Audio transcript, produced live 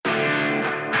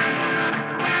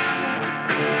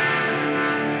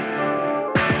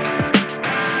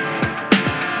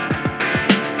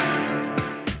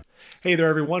Hey there,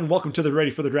 everyone. Welcome to the Ready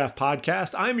for the Draft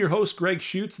podcast. I'm your host, Greg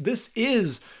Schutz. This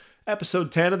is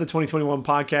episode 10 of the 2021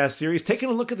 podcast series, taking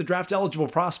a look at the draft-eligible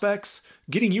prospects,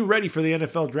 getting you ready for the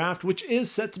NFL draft, which is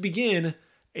set to begin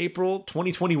April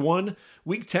 2021.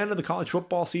 Week 10 of the college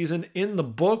football season in the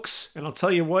books. And I'll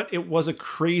tell you what, it was a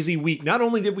crazy week. Not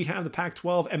only did we have the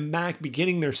Pac-12 and MAC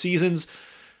beginning their seasons,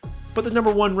 but the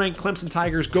number one ranked Clemson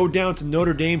Tigers go down to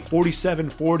Notre Dame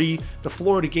 47-40. The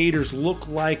Florida Gators look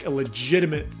like a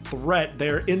legitimate threat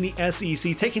there in the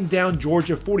SEC, taking down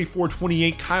Georgia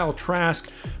 44-28. Kyle Trask,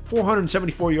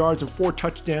 474 yards and 4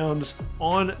 touchdowns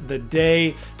on the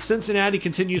day. Cincinnati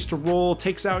continues to roll,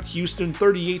 takes out Houston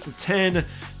 38-10.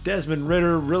 Desmond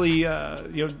Ridder really,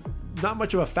 not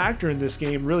much of a factor in this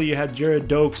game. Really, you had Jared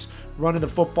Dokes running the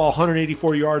football,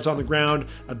 184 yards on the ground,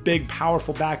 a big,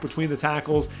 powerful back between the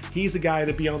tackles. He's the guy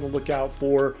to be on the lookout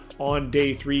for on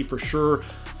day 3 for sure.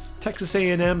 Texas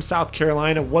A&M, South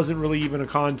Carolina wasn't really even a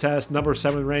contest. Number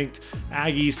 7 ranked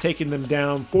Aggies taking them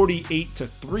down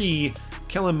 48-3.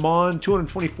 Kellen Mond,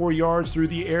 224 yards through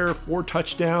the air, 4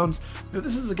 touchdowns.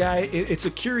 This is a guy, it's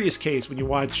a curious case when you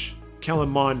watch Kellen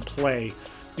Mond play.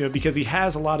 Because he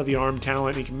has a lot of the arm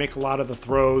talent. He can make a lot of the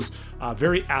throws,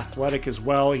 very athletic as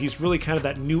well. He's really kind of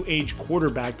that new age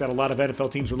quarterback that a lot of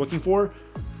NFL teams are looking for.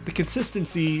 The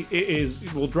consistency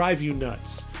will drive you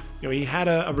nuts. He had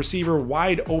a receiver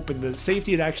wide open. The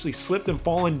safety had actually slipped and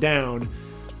fallen down.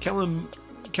 Kellen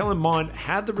Mond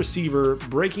had the receiver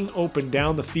breaking open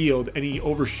down the field, and he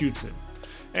overshoots him.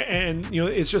 And,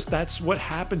 it's just, that's what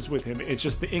happens with him. It's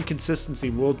just the inconsistency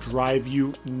will drive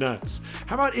you nuts.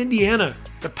 How about Indiana?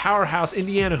 The powerhouse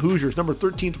Indiana Hoosiers, number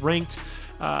 13th ranked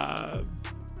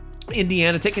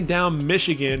Indiana, taking down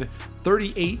Michigan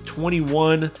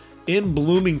 38-21 in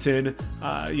Bloomington.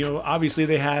 Obviously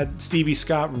they had Stevie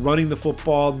Scott running the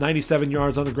football, 97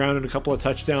 yards on the ground and a couple of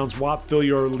touchdowns. Whop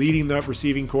Philyor leading the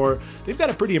receiving corps. They've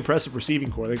got a pretty impressive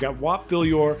receiving corps. They've got Whop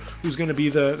Philyor, who's going to be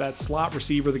that slot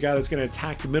receiver, the guy that's going to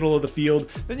attack the middle of the field.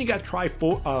 Then you got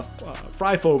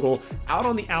Freifogel out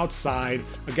on the outside,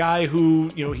 a guy who,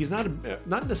 he's not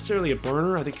necessarily a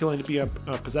burner. I think he'll end up being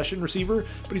a possession receiver,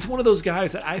 but he's one of those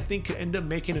guys that I think could end up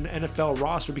making an NFL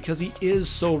roster because he is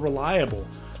so reliable.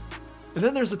 And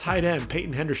then there's the tight end,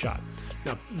 Peyton Hendershot.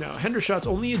 Now Hendershot's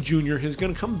only a junior. He's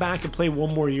going to come back and play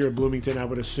one more year at Bloomington, I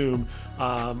would assume.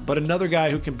 But another guy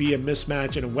who can be a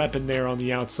mismatch and a weapon there on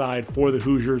the outside for the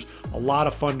Hoosiers. A lot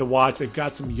of fun to watch. They've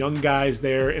got some young guys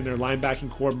there in their linebacking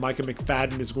corps. Micah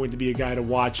McFadden is going to be a guy to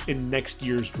watch in next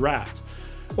year's draft.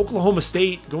 Oklahoma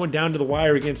State going down to the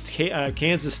wire against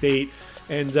Kansas State.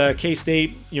 And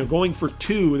K-State, going for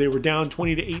 2. They were down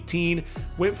 20-18.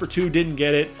 Went for 2, didn't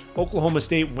get it. Oklahoma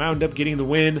State wound up getting the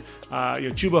win.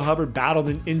 Chuba Hubbard battled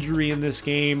an injury in this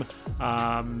game.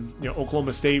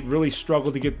 Oklahoma State really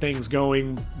struggled to get things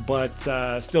going, but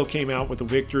still came out with a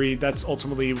victory. That's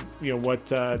ultimately, what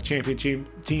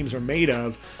championship teams are made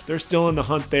of. They're still in the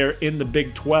hunt there in the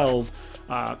Big 12.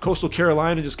 Coastal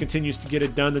Carolina just continues to get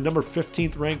it done. The number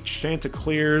 15th ranked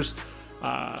Chanticleers.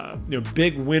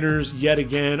 Big winners yet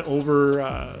again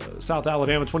over South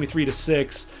Alabama,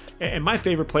 23-6. And my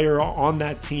favorite player on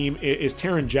that team is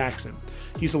Taron Jackson.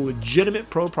 He's a legitimate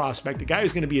pro prospect, a guy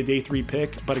who's going to be a day 3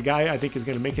 pick, but a guy I think is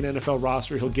going to make an NFL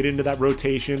roster. He'll get into that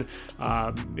rotation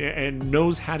and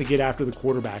knows how to get after the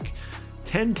quarterback.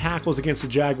 10 tackles against the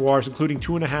Jaguars, including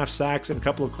 2.5 sacks and a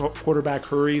couple of quarterback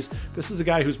hurries. This is a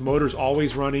guy whose motor's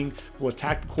always running, will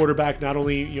attack the quarterback not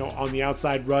only on the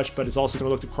outside rush, but is also going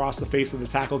to look across the face of the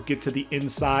tackle, get to the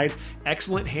inside.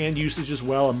 Excellent hand usage as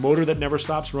well, a motor that never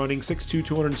stops running, 6'2",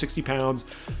 260 pounds.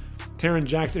 Taron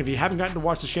Jackson, if you haven't gotten to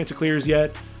watch the Chanticleers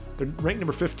yet, they're ranked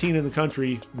number 15 in the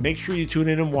country. Make sure you tune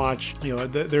in and watch.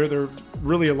 They're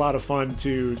really a lot of fun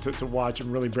to watch and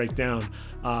really break down.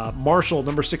 Marshall,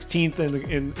 number 16th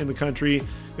in the country.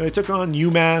 They took on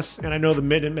UMass, and I know the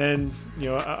Minutemen,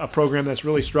 a program that's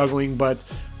really struggling,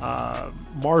 but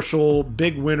Marshall,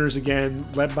 big winners again,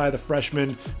 led by the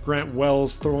freshman Grant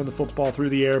Wells throwing the football through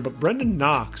the air. But Brendan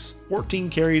Knox,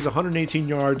 14 carries, 118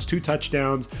 yards, 2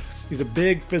 touchdowns. He's a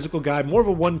big physical guy, more of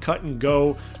a one cut and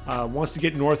go, wants to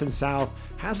get north and south,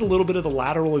 has a little bit of the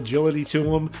lateral agility to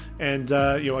him, and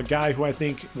a guy who I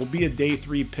think will be a day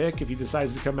 3 pick if he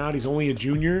decides to come out. He's only a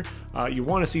junior. You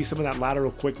want to see some of that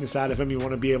lateral quickness out of him. You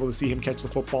want to be able to see him catch the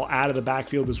football out of the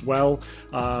backfield as well.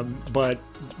 But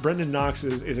Brendan Knox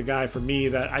is a guy for me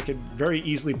that I could very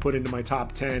easily put into my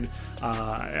top 10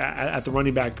 at the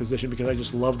running back position because I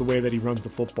just love the way that he runs the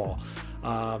football.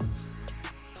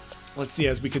 Let's see,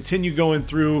 as we continue going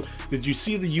through, did you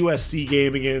see the USC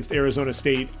game against Arizona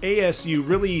State? ASU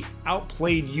really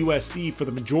outplayed USC for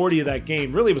the majority of that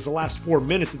game. Really, it was the last 4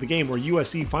 minutes of the game where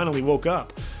USC finally woke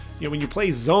up. when you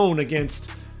play zone against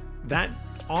that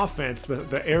offense,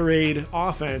 the air raid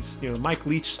offense, Mike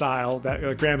Leach style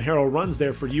that Graham Harrell runs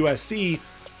there for USC,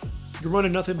 you're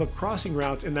running nothing but crossing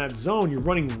routes in that zone. You're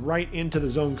running right into the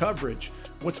zone coverage.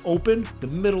 What's open? The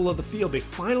middle of the field. They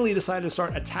finally decided to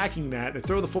start attacking that. They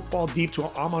throw the football deep to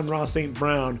Amon-Ra St.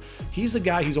 Brown. He's the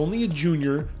guy. He's only a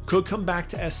junior. Could come back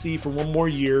to SC for one more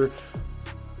year.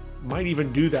 Might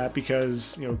even do that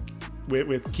because,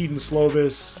 with Keaton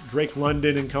Slovis, Drake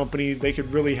London and company, they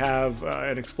could really have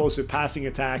an explosive passing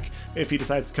attack if he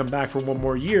decides to come back for one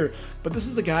more year. But this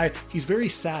is the guy, he's very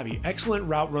savvy, excellent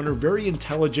route runner, very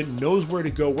intelligent, knows where to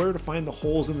go, where to find the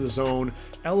holes in the zone,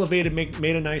 elevated,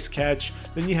 made a nice catch.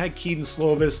 Then you had Keaton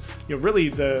Slovis, really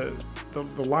the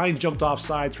line jumped off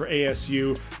sides for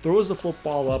ASU, throws the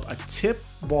football up, a tip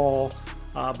ball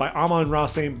by Amon-Ra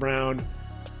St. Brown.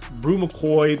 Brew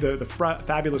McCoy, the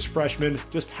fabulous freshman,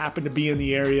 just happened to be in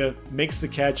the area, makes the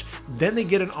catch. Then they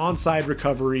get an onside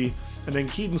recovery, and then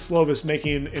Keaton Slovis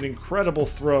making an incredible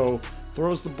throw,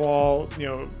 throws the ball,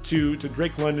 to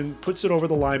Drake London, puts it over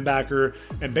the linebacker,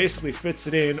 and basically fits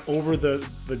it in over the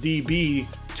DB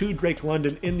to Drake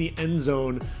London in the end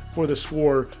zone for the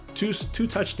score. Two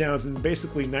touchdowns in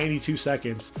basically 92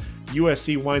 seconds.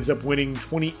 USC winds up winning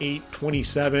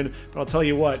 28-27. But I'll tell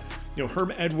you what,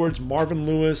 Herm Edwards, Marvin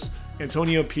Lewis,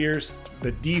 Antonio Pierce,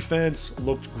 the defense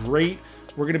looked great.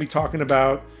 We're going to be talking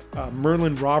about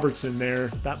Merlin Robertson there,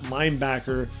 that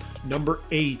linebacker, number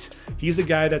 8. He's a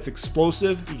guy that's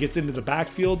explosive. He gets into the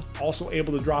backfield, also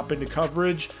able to drop into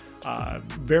coverage.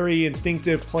 Very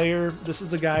instinctive player. This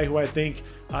is a guy who I think,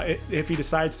 if he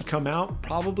decides to come out,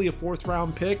 probably a 4th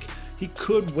round pick. He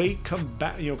could come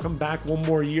back one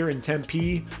more year in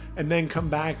Tempe, and then come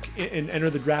back and enter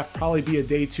the draft, probably be a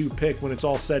day 2 pick when it's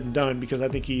all said and done, because I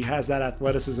think he has that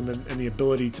athleticism and the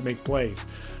ability to make plays.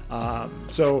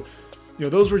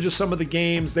 Those were just some of the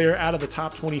games there out of the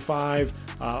top 25.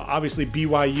 Obviously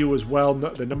BYU as well,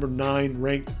 the number 9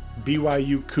 ranked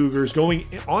BYU Cougars going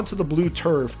onto the blue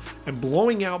turf and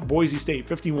blowing out Boise State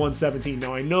 51-17.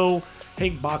 Now I know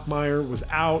Hank Bachmeier was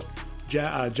out.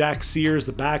 Jack Sears,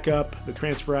 the backup, the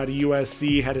transfer out of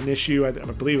USC, had an issue. I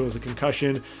believe it was a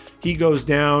concussion. He goes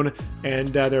down, and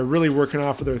they're really working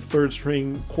off of their 3rd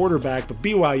string quarterback. But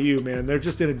BYU, man, they're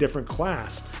just in a different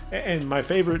class. And my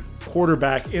favorite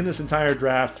quarterback in this entire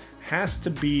draft has to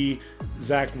be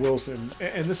Zach Wilson.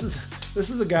 And this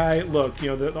is a guy, look,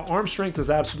 the arm strength is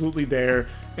absolutely there.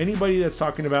 Anybody that's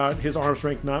talking about his arm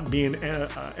strength not being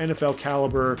NFL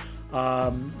caliber,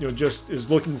 just is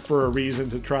looking for a reason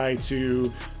to try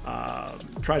to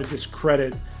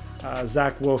discredit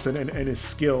Zach Wilson and his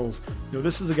skills.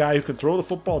 This is a guy who can throw the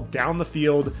football down the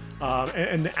field,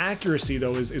 and the accuracy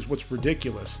though is what's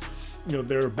ridiculous.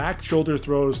 Their back shoulder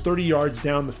throws 30 yards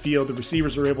down the field. The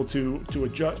receivers are able to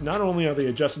adjust. Not only are they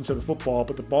adjusting to the football,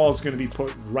 but the ball is going to be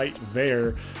put right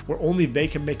there where only they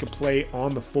can make a play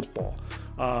on the football.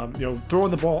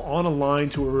 Throwing the ball on a line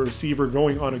to a receiver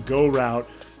going on a go route,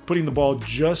 putting the ball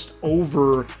just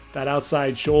over that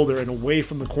outside shoulder and away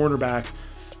from the cornerback.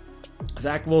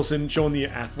 Zach Wilson showing the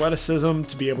athleticism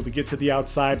to be able to get to the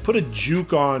outside, put a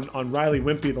juke on Riley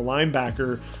Wimpy, the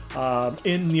linebacker,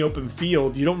 in the open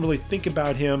field. You don't really think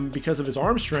about him because of his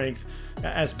arm strength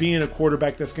as being a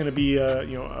quarterback that's going to be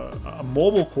a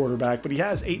mobile quarterback, but he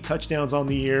has 8 touchdowns on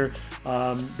the year.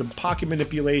 The pocket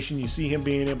manipulation, you see him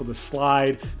being able to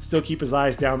slide, still keep his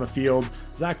eyes down the field.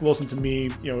 Zach Wilson to me,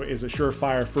 is a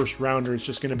surefire 1st rounder. It's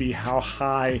just going to be how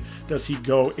high does he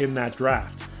go in that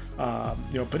draft.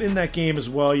 But in that game as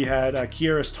well, you had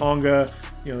Kieris Tonga,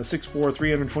 the 6'4",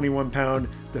 321-pound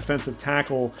defensive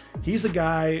tackle. He's a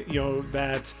guy,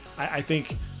 that I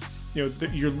think,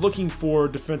 you're looking for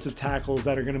defensive tackles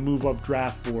that are going to move up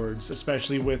draft boards,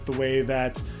 especially with the way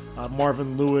that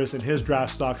Marvin Lewis and his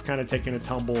draft stock's kind of taking a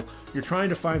tumble. You're trying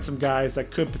to find some guys that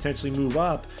could potentially move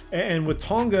up. And with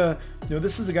Tonga,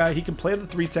 this is a guy, he can play the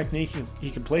 3 technique,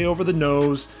 he can play over the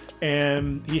nose,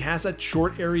 and he has that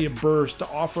short area burst to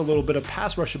offer a little bit of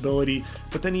pass rush ability,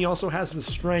 but then he also has the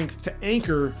strength to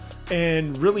anchor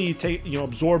and really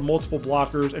absorb multiple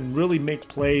blockers and really make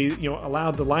plays,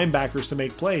 allow the linebackers to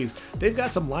make plays. They've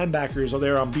got some linebackers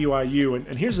there on BYU,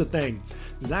 and here's the thing,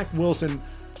 Zach Wilson,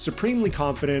 supremely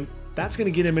confident. That's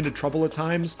going to get him into trouble at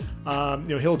times.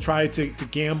 He'll try to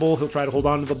gamble. He'll try to hold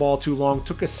on to the ball too long.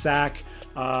 Took a sack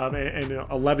and an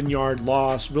 11-yard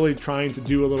loss, really trying to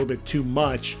do a little bit too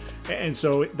much. And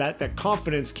so that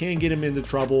confidence can get him into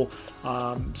trouble.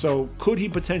 So could he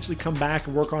potentially come back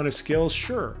and work on his skills?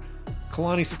 Sure.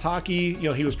 Kalani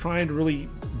Sitake, he was trying to really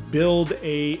build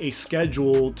a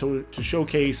schedule to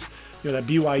showcase, that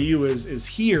BYU is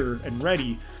here and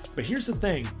ready. But here's the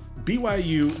thing.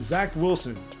 BYU, Zach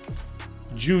Wilson,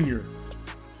 junior.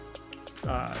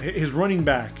 His running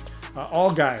back,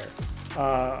 Allgeier.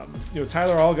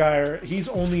 Tyler Allgeier, he's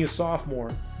only a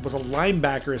sophomore, was a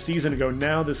linebacker a season ago.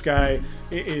 Now this guy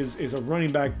is a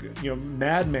running back,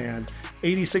 madman.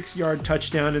 86-yard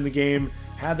touchdown in the game,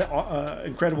 had the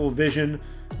incredible vision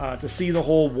to see the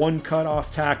hole, one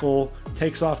cut-off tackle,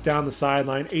 takes off down the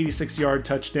sideline, 86-yard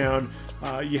touchdown.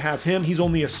 You have him, he's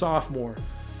only a sophomore.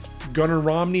 Gunnar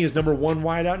Romney is number 1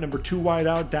 wideout, number 2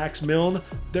 wideout, Dax Milne,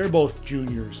 they're both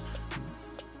juniors.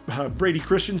 Brady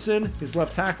Christensen, his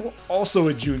left tackle, also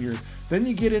a junior. Then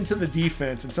you get into the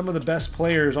defense and some of the best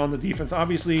players on the defense.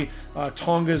 Obviously,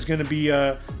 Tonga is going to be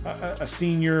a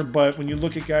senior, but when you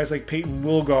look at guys like Peyton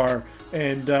Wilgar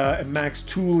and Max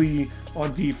Tooley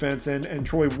on defense and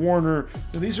Troy Warner,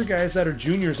 these are guys that are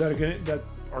juniors that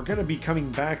are going to be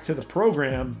coming back to the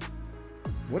program.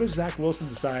 What if Zach Wilson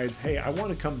decides, hey, I want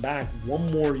to come back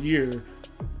one more year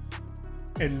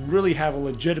and really have a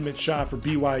legitimate shot for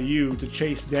BYU to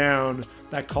chase down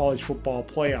that college football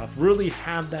playoff? Really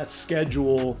have that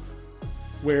schedule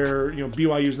where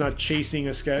BYU is not chasing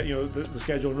the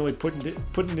schedule and really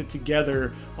putting it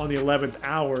together on the 11th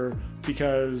hour,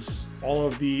 because all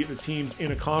of the teams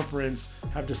in a conference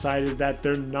have decided that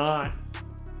they're not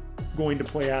going to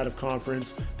play out of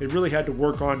conference. They really had to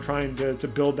work on trying to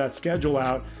build that schedule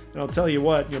out. And I'll tell you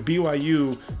what,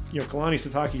 BYU, Kalani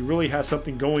Sitake really has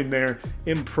something going there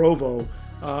in Provo.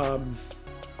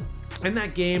 In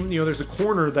that game, there's a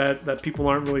corner that people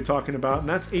aren't really talking about, and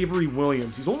that's Avery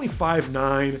Williams. He's only 5'9",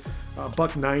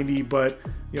 $190, but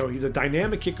he's a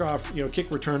dynamic kick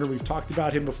returner. We've talked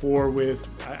about him before with,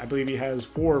 I believe he has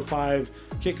 4 or 5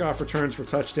 kickoff returns for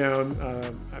touchdown.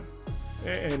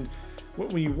 And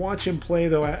when you watch him play,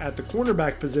 though, at the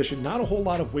cornerback position, not a whole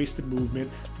lot of wasted movement.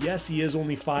 Yes, he is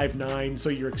only 5'9", so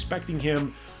you're expecting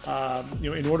him,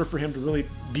 in order for him to really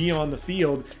be on the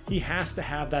field, he has to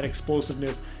have that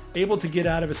explosiveness, able to get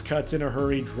out of his cuts in a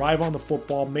hurry, drive on the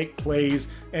football, make plays.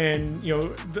 And,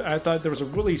 I thought there was a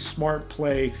really smart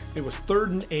play. It was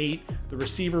 3rd and 8. The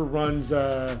receiver runs,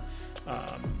 a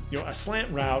slant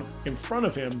route in front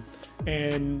of him,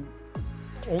 and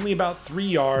only about 3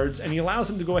 yards, and he allows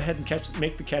him to go ahead and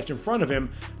make the catch in front of him,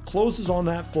 closes on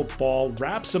that football,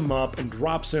 wraps him up, and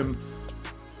drops him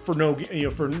for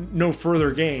no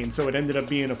further gain. So it ended up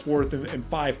being a 4th and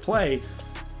 5 play.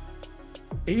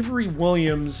 Avery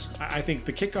Williams, I think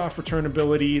the kickoff return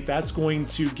ability, that's going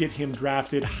to get him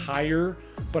drafted higher,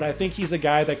 but I think he's a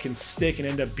guy that can stick and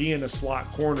end up being a slot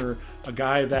corner, a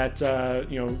guy that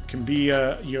can be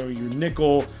your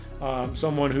nickel,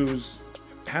 someone who's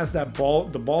has the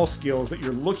ball skills that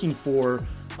you're looking for.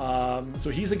 So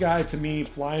he's a guy, to me,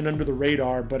 flying under the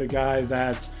radar, but a guy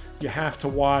that you have to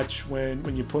watch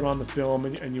when you put on the film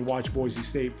and you watch Boise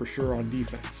State for sure on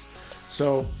defense.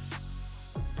 So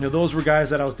those were guys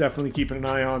that I was definitely keeping an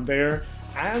eye on there.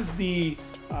 As the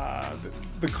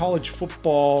college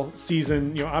football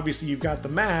season, obviously you've got the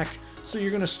MAC, so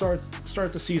you're going to start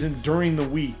the season during the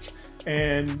week,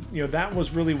 and that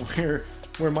was really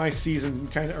where my season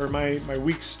my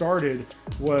week started,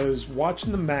 was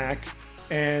watching the MAC.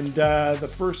 And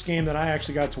the first game that I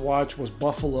actually got to watch was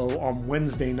Buffalo on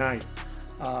Wednesday night.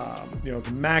 The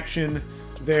MACtion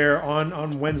there on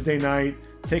Wednesday night,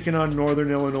 taking on Northern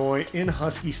Illinois in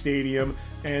Husky Stadium.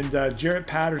 And Jarrett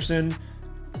Patterson,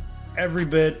 every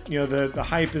bit, the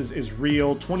hype is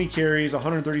real. 20 carries,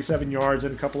 137 yards,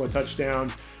 and a couple of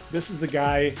touchdowns. This is a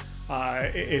guy,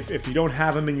 if you don't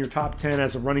have him in your top 10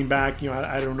 as a running back,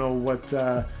 I don't know what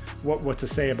to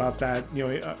say about that.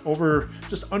 Over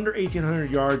just under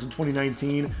 1,800 yards in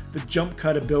 2019. The jump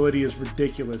cut ability is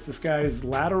ridiculous. This guy's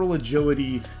lateral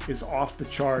agility is off the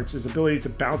charts. His ability to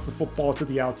bounce the football to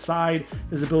the outside,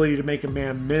 his ability to make a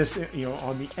man miss,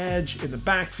 on the edge, in the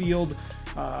backfield.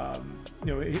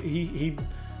 He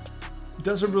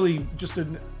does just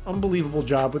an unbelievable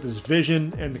job with his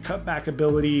vision and the cutback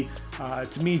ability.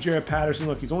 To me, Jarrett Patterson,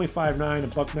 look, he's only 5'9",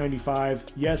 $195.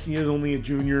 Yes, he is only a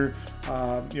junior,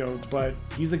 but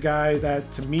he's a guy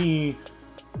that, to me,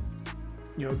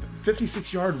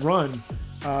 56-yard run,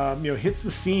 hits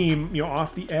the seam,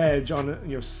 off the edge on a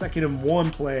 2nd and 1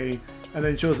 play, and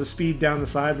then shows the speed down the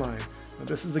sideline. Now,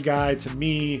 this is a guy, to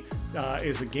me,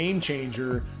 is a game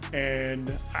changer,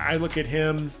 and I look at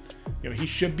him. He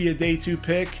should be a day 2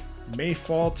 pick, may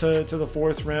fall to the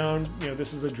 4th round.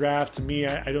 This is a draft, to me,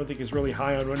 I don't think is really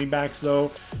high on running backs,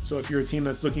 though. So if you're a team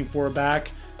that's looking for a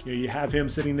back, you have him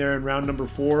sitting there in round number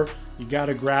 4. You got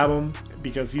to grab him,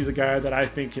 because he's a guy that I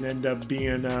think can end up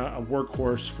being a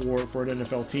workhorse for an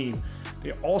NFL team.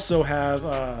 They also have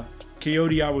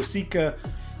Coyote Awosika.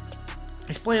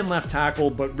 He's playing left tackle,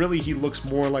 but really he looks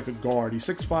more like a guard. He's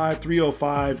 6'5",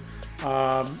 305.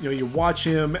 You watch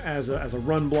him as a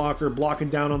run blocker, blocking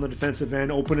down on the defensive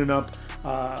end, opening up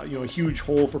a huge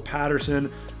hole for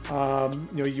Patterson.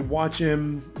 You watch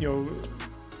him,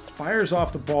 fires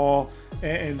off the ball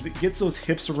and gets those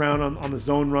hips around on the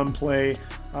zone run play.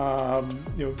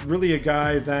 Really a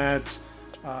guy that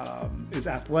is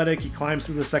athletic. He climbs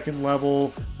to the second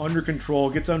level, under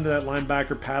control, gets under that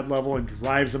linebacker pad level and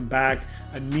drives him back.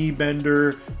 A knee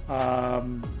bender,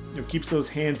 keeps those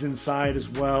hands inside as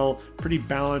well. Pretty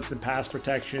balanced in pass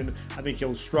protection. I think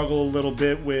he'll struggle a little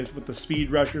bit with the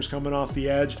speed rushers coming off the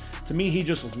edge. To me, he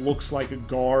just looks like a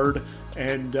guard,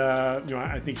 and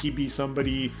I think he'd be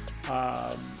somebody,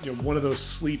 one of those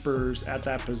sleepers at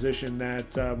that position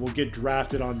that will get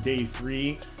drafted on day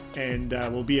 3. And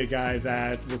will be a guy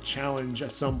that will challenge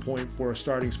at some point for a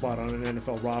starting spot on an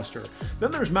NFL roster.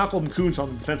 Then there's Malcolm Koonce on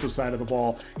the defensive side of the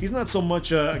ball. He's not so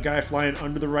much a guy flying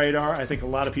under the radar. I think a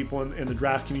lot of people in the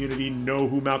draft community know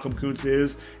who Malcolm Koonce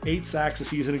is. 8 sacks a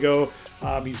season ago.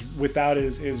 He's without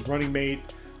his running mate,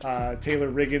 Taylor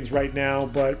Riggins right now,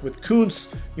 but with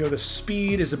Koonce, the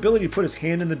speed, his ability to put his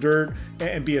hand in the dirt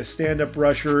and be a stand-up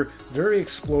rusher, very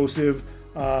explosive,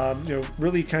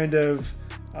 really kind of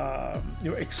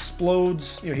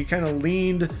explodes. He kind of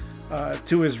leaned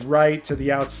to his right to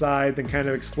the outside, then kind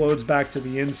of explodes back to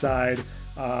the inside.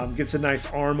 Gets a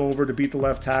nice arm over to beat the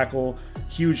left tackle.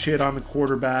 Huge hit on the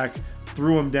quarterback,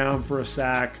 threw him down for a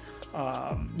sack.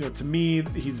 To me,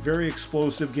 he's very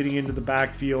explosive getting into the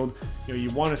backfield. You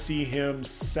want to see him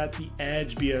set the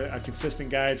edge, be a consistent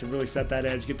guy to really set that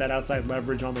edge, get that outside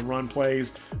leverage on the run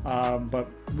plays.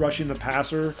 But rushing the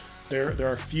passer,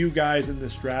 there are few guys in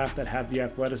this draft that have the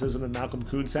athleticism that Malcolm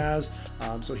Koonce has.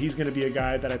 So he's going to be a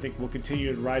guy that I think will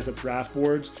continue to rise up draft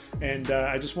boards. And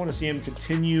I just want to see him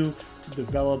continue to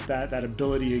develop that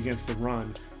ability against the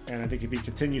run. And I think if he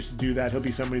continues to do that, he'll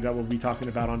be somebody that we'll be talking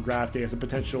about on draft day as a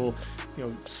potential,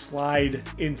 slide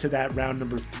into that round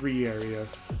number 3 area.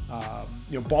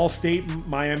 Ball State,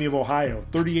 Miami of Ohio,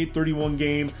 38-31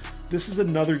 game. This is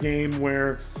another game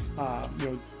where,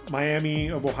 Miami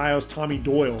of Ohio's Tommy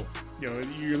Doyle.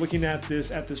 You're looking at this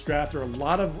draft. There are a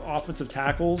lot of offensive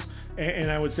tackles,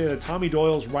 and I would say that Tommy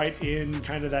Doyle's right in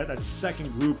kind of that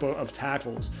second group of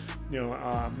tackles.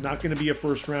 Not going to be a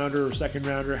first rounder or second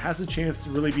rounder. Has a chance to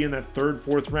really be in that 3rd,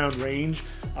 4th round range.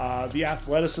 The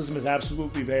athleticism is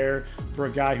absolutely there for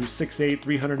a guy who's 6'8",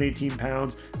 318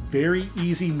 pounds. Very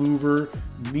easy mover,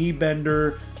 knee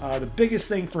bender. The biggest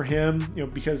thing for him,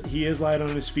 because he is light on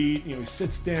his feet, he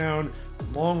sits down,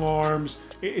 long arms.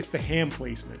 It's the hand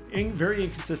placement. Very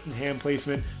inconsistent hand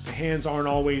placement. The hands aren't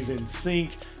always in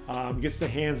sync. Gets the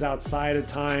hands outside at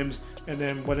times, and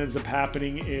then what ends up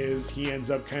happening is he ends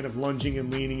up kind of lunging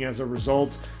and leaning as a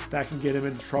result. That can get him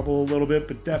into trouble a little bit,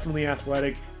 but definitely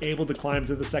athletic, able to climb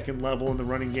to the second level in the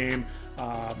running game.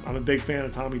 I'm a big fan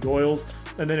of Tommy Doyle's.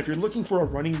 And then if you're looking for a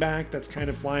running back that's kind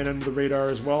of flying under the radar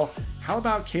as well, how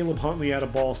about Caleb Huntley out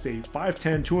of Ball State?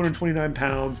 5'10", 229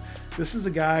 pounds. This is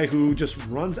a guy who just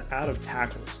runs out of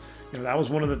tackles. That was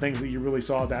one of the things that you really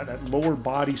saw, that lower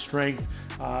body strength,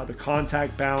 the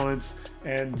contact balance,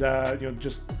 and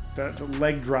just the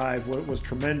leg drive was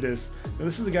tremendous. Now,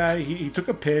 this is a guy, he took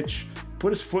a pitch,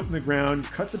 put his foot in the ground,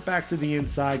 cuts it back to the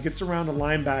inside, gets around a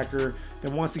linebacker,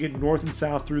 then wants to get north and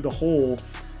south through the hole,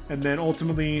 and then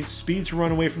ultimately speeds to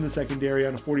run away from the secondary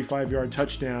on a 45-yard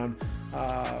touchdown.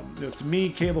 To me,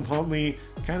 Caleb Huntley,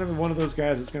 kind of one of those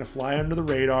guys that's going to fly under the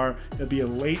radar. He'll be a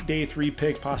late day 3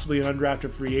 pick, possibly an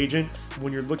undrafted free agent.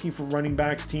 When you're looking for running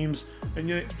backs, teams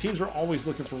are always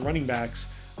looking for running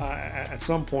backs at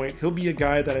some point. He'll be a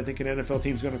guy that I think an NFL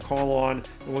team's going to call on,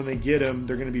 and when they get him,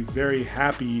 they're going to be very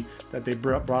happy that they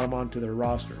brought him onto their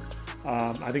roster.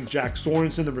 I think Jack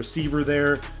Sorensen, the receiver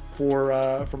there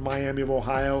for Miami of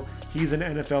Ohio, he's an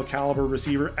NFL caliber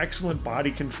receiver. Excellent body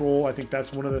control. I think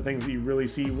that's one of the things that you really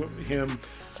see with him,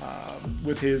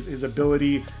 with his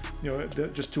ability,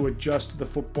 just to adjust the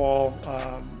football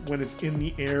when it's in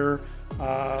the air.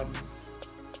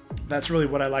 That's really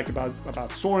what I like about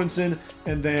Sorensen.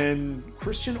 And then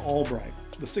Christian Albright,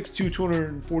 the 6'2",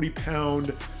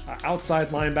 240-pound outside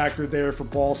linebacker there for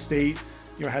Ball State.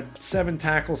 Had 7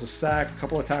 tackles, a sack, a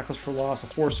couple of tackles for loss, a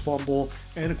forced fumble,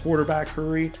 and a quarterback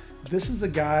hurry. This is a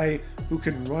guy who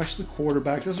can rush the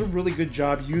quarterback, does a really good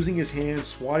job using his hands,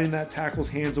 swatting that tackle's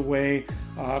hands away,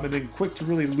 and then quick to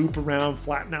really loop around,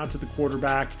 flatten out to the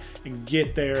quarterback, and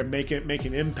get there and make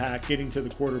an impact getting to the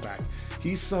quarterback.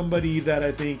 He's somebody that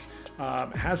I think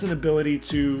has an ability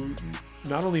to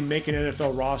not only make an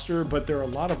NFL roster, but there are a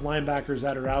lot of linebackers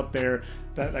that are out there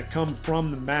that come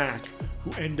from the MAC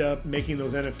who end up making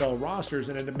those NFL rosters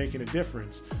and end up making a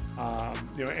difference.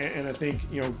 And I think,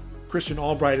 Christian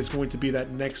Albright is going to be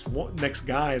that next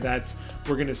guy that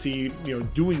we're going to see,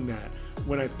 doing that.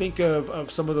 When I think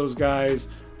of some of those guys,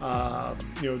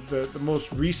 the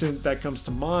most recent that comes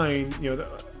to mind,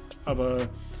 of a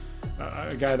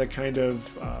guy that kind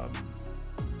of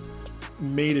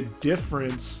made a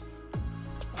difference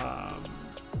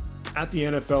at the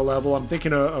NFL level, I'm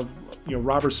thinking of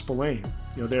Robert Spillane,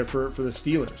 there for the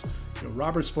Steelers.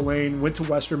 Robert Spillane went to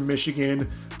Western Michigan,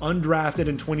 undrafted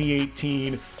in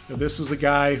 2018. This was a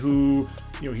guy who,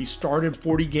 he started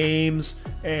 40 games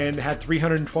and had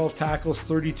 312 tackles,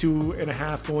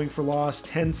 32.5 going for loss,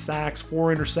 10 sacks,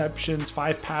 4 interceptions,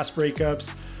 5 pass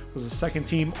breakups. Was a second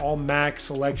team All-MAC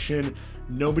selection.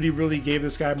 Nobody really gave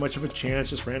this guy much of a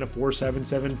chance. Just ran a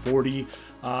 4.77 40.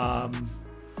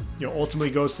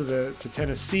 Ultimately goes to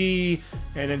Tennessee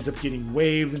and ends up getting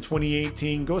waived in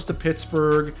 2018. Goes to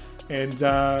Pittsburgh, and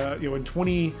in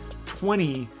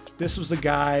 2020, this was a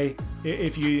guy,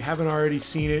 if you haven't already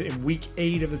seen it, in week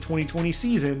 8 of the 2020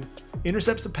 season,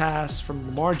 intercepts a pass from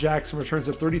Lamar Jackson, returns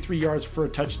it 33 yards for a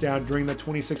touchdown during that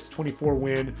 26-24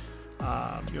 win.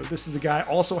 This is a guy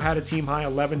also had a team high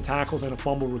 11 tackles and a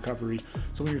fumble recovery.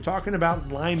 So when you're talking about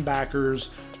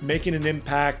linebackers making an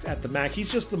impact at the MAC,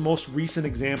 he's just the most recent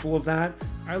example of that.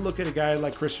 I look at a guy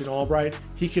like Christian Albright.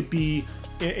 He could be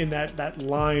in that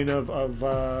line of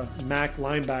MAC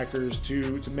linebackers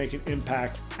to make an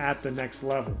impact at the next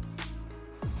level.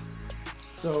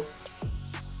 So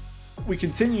we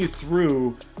continue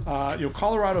through.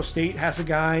 Colorado State has a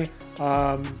guy.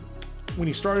 When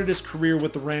he started his career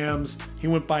with the Rams, he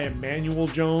went by Emmanuel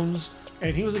Jones,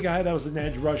 and he was a guy that was an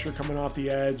edge rusher coming off the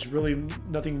edge, really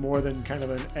nothing more than kind of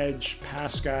an edge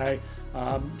pass guy.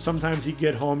 Sometimes he'd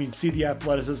get home, you'd see the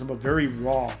athleticism, but very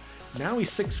raw. Now he's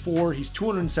 6'4", he's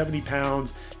 270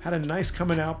 pounds, had a nice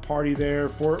coming out party there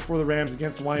for the Rams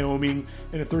against Wyoming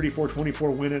in a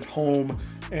 34-24 win at home.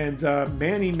 And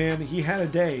Manny, he had a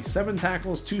day. 7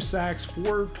 tackles, 2 sacks,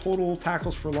 4 total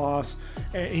tackles for loss.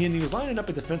 And he was lining up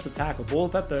a defensive tackle,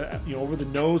 both at the over the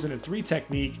nose and a 3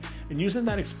 technique, and using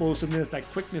that explosiveness, that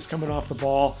quickness coming off the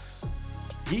ball.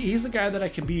 He's a guy that I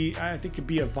think could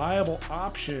be a viable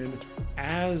option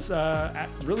as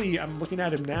really I'm looking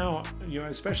at him now,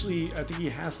 especially I think he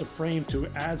has the frame to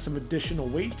add some additional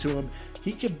weight to him.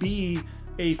 He could be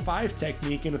a 5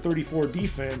 technique in a 34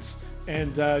 defense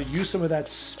and use some of that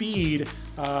speed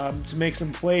to make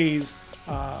some plays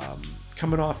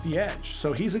coming off the edge.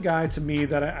 So he's a guy to me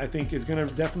that I think is going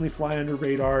to definitely fly under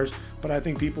radars, but I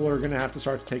think people are going to have to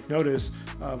start to take notice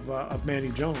of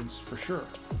Manny Jones for sure.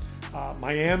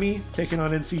 Miami taking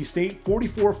on NC State,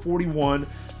 44-41.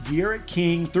 D'Eriq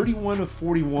King, 31 of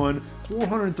 41,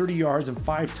 430 yards and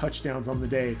 5 touchdowns on the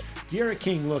day. D'Eriq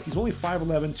King, look, he's only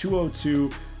 5'11", 202,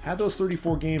 had those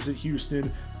 34 games at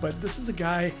Houston, but this is a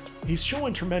guy, he's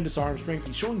showing tremendous arm strength.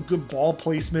 He's showing good ball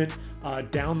placement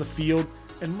down the field.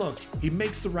 And look, he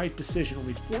makes the right decision.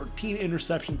 Only 14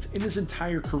 interceptions in his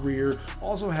entire career.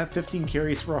 Also had 15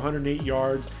 carries for 108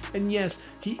 yards. And yes,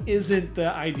 he isn't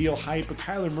the ideal height, but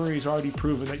Kyler Murray's already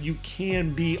proven that you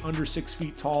can be under 6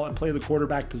 feet tall and play the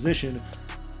quarterback position.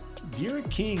 D'Eriq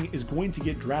King is going to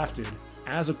get drafted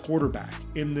as a quarterback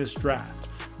in this draft.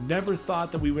 Never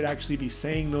thought that we would actually be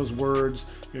saying those words.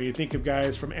 You think of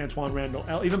guys from Antoine Randall,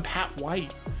 even Pat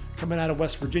White coming out of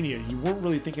West Virginia. You weren't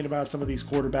really thinking about some of these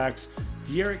quarterbacks.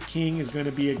 D'Eriq King is going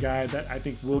to be a guy that I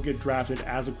think will get drafted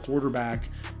as a quarterback,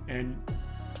 and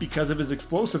because of his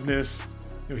explosiveness,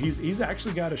 he's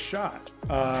actually got a shot,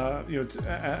 at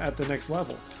the next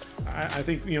level. I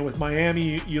think, with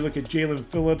Miami, you look at Jalen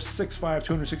Phillips, 6'5",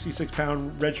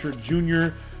 266-pound redshirt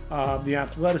junior. The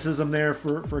athleticism there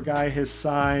for a guy his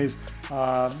size.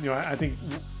 I think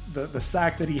the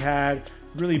sack that he had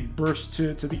really burst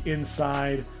to the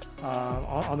inside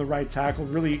on the right tackle,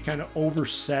 really kind of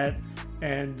overset,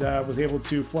 and was able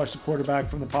to flush the quarterback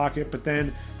from the pocket, but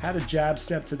then had a jab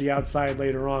step to the outside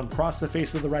later on, crossed the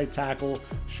face of the right tackle,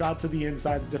 shot to the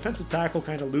inside. The defensive tackle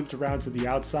kind of looped around to the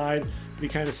outside, but he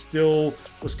kind of still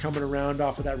was coming around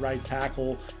off of that right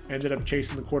tackle, ended up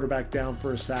chasing the quarterback down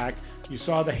for a sack. You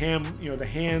saw the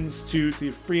hands to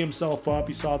free himself up.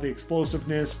 You saw the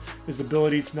explosiveness, his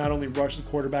ability to not only rush the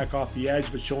quarterback off the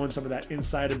edge, but showing some of that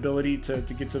inside ability to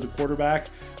get to the quarterback.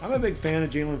 I'm a big fan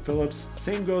of Jalen Phillips.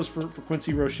 Same goes for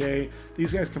Quincy Roche.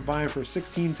 These guys combined for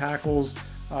 16 tackles,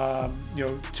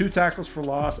 2 tackles for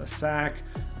loss, a sack,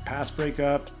 a pass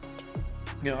breakup.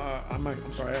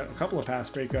 A couple of pass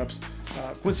breakups.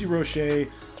 Quincy Roche,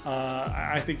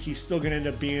 I think he's still going to end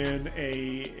up being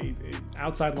a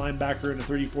outside linebacker in a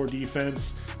 34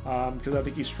 defense, because I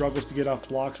think he struggles to get off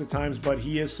blocks at times, but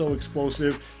he is so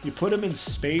explosive. You put him in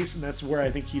space, and that's where I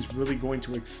think he's really going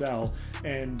to excel.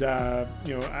 And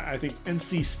I think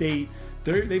NC State,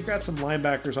 they've got some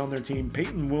linebackers on their team: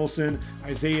 Peyton Wilson,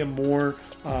 Isaiah Moore,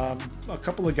 a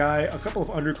couple of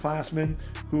underclassmen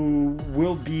who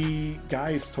will be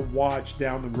guys to watch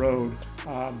down the road.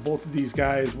 Both of these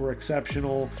guys were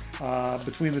exceptional.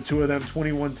 Between the two of them,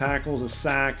 21 tackles, a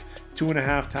sack,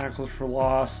 2.5 tackles for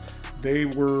loss. They're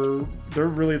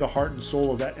really the heart and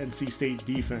soul of that NC State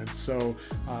defense. So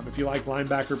if you like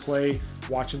linebacker play,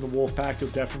 watching the Wolfpack, you'll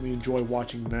definitely enjoy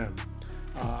watching them.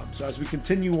 So as we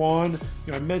continue on,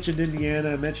 I mentioned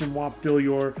Indiana, I mentioned Whop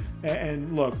Philyor,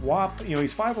 and look, Whop,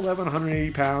 he's 5'11",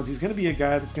 180 pounds. He's going to be a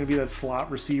guy that's going to be that slot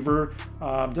receiver.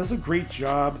 Does a great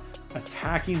job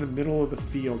attacking the middle of the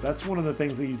field. That's one of the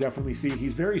things that you definitely see.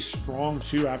 He's very strong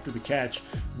too after the catch,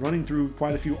 running through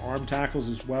quite a few arm tackles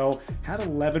as well. Had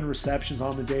 11 receptions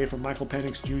on the day from Michael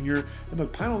Penix Jr. And the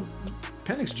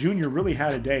Penix Jr. really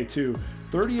had a day too.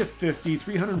 30 of 50,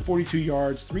 342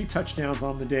 yards, 3 touchdowns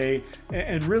on the day,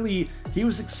 and really he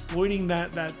was exploiting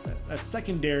that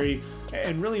secondary.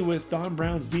 And really with Don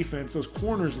Brown's defense, those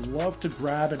corners love to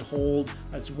grab and hold.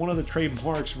 That's one of the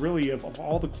trademarks really of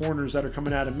all the corners that are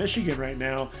coming out of Michigan right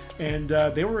now, and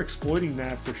they were exploiting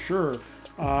that for sure.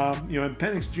 And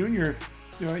Penix Jr.,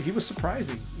 he was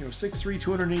surprising. 6'3",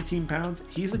 218 pounds.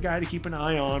 He's a guy to keep an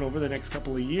eye on over the next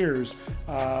couple of years.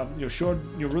 Showed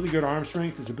really good arm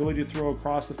strength, his ability to throw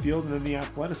across the field, and then the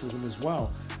athleticism as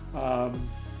well.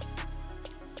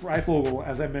 Freifogel,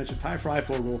 as I mentioned, Ty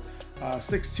Freifogel,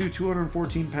 6'2",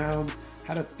 214 pounds,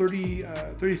 had a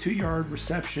 32-yard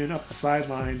reception up the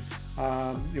sideline.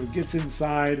 Gets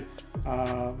inside,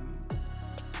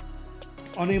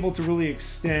 unable to really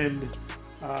extend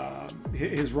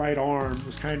his right arm,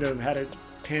 was kind of had it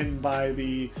pinned by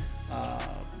the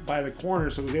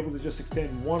corner, so was able to just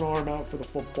extend one arm out for the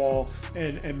football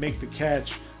and make the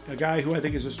catch. A guy who I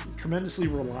think is just tremendously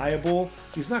reliable.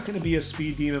 He's not going to be a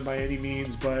speed demon by any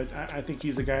means, but I think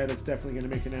he's a guy that's definitely going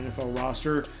to make an NFL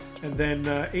roster. And then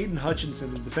Aiden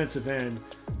Hutchinson, the defensive end,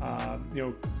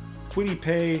 Kwity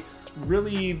Paye,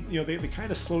 really, they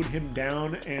kind of slowed him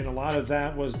down, and a lot of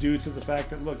that was due to the fact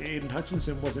that, look, Aiden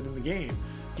Hutchinson wasn't in the game.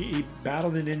 He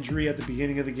battled an injury at the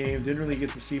beginning of the game, didn't really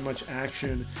get to see much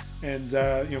action, and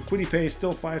Kwity Paye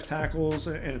still 5 tackles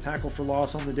and a tackle for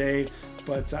loss on the day,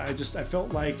 but I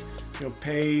felt like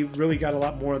Paye really got a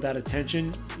lot more of that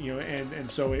attention,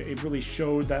 and so it really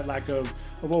showed that lack of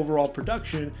overall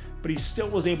production, but he still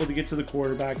was able to get to the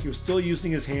quarterback. He was still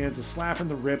using his hands, a slap in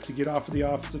the rip to get off of the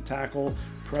offensive tackle,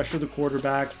 pressure the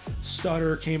quarterback.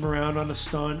 Stutter came around on a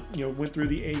stunt, went through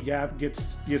the A-gap,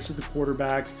 gets to the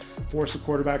quarterback, forced the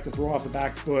quarterback to throw off the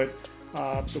back foot.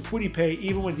 So Kwity Paye,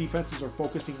 even when defenses are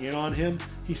focusing in on him,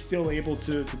 he's still able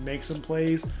to make some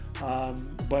plays,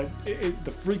 but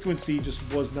the frequency just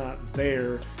was not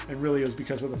there, and really it was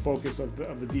because of the focus of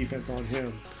the defense on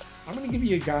him. I'm going to give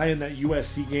you a guy in that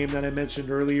USC game that I mentioned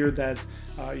earlier that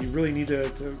you really need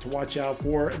to watch out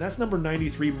for, and that's number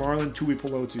 93, Marlon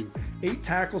Tuipulotu. 8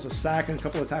 tackles, a sack, and a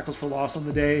couple of tackles for loss on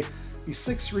the day. He's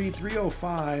 6'3",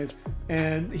 305,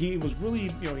 and he was really,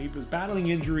 he was battling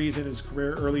injuries in his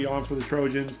career early on for the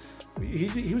Trojans.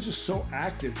 He was just so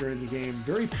active during the game,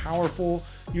 very powerful,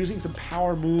 using some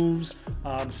power moves,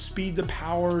 speed to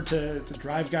power to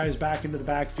drive guys back into the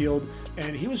backfield,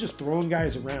 and he was just throwing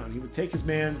guys around. He would take his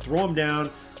man, throw him down,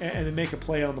 and then make a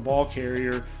play on the ball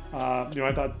carrier.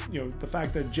 I thought, the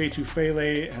fact that Jay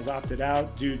Tufele has opted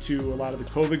out due to a lot of the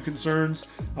COVID concerns,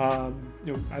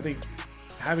 I think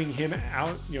having him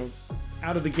out,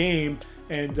 out of the game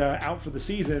and out for the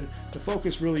season, the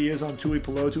focus really is on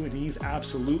Tuipulotu, and he's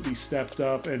absolutely stepped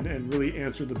up and really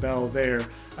answered the bell there.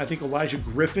 I think Elijah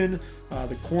Griffin,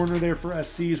 the corner there for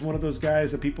SC, is one of those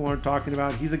guys that people aren't talking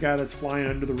about. He's a guy that's flying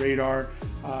under the radar.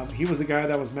 He was the guy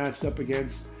that was matched up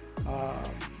against,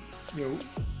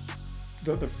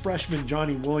 the freshman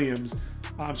Johnny Wilson.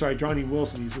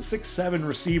 He's a 6'7"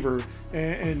 receiver,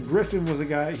 and Griffin was a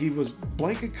guy, he was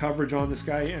blanket coverage on this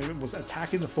guy and was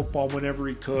attacking the football whenever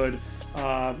he could.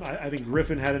 I think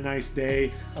Griffin had a nice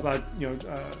day. About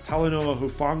Talanoa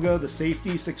Hufanga, the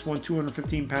safety, 6'1",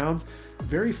 215 pounds,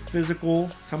 very physical,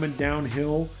 coming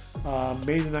downhill,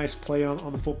 made a nice play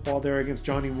on the football there against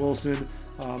Johnny Wilson.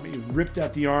 He ripped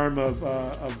at the arm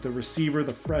of the receiver,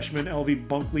 the freshman LV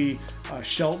Bunkley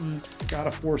Shelton, got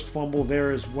a forced fumble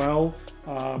there as well.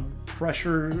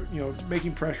 Pressure,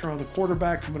 making pressure on the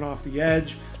quarterback coming off the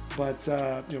edge. but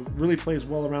really plays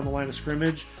well around the line of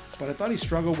scrimmage. But I thought he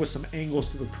struggled with some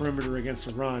angles to the perimeter against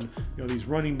the run. These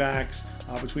running backs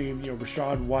between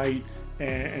Rachaad White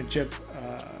and Chip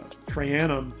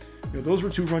Trayanum. Those were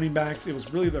two running backs. It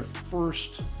was really their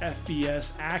first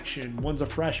FBS action. One's a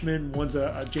freshman, one's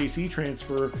a JC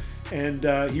transfer,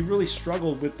 and he really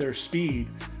struggled with their speed.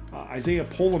 Isaiah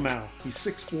Polamau, he's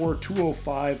 6'4",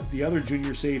 205, the other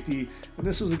junior safety. And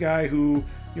this was a guy who,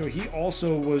 he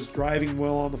also was driving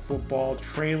well on the football,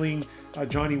 trailing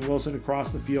Johnny Wilson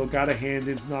across the field, got a hand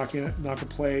in to knock a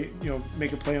play,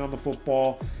 make a play on the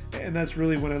football. And that's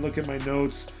really when I look at my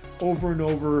notes over and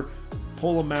over.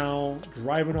 Polamau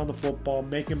driving on the football,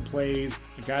 making plays,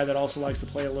 a guy that also likes to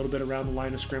play a little bit around the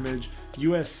line of scrimmage.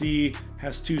 USC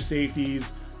has two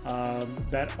safeties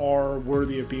that are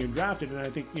worthy of being drafted. And I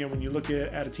think, when you look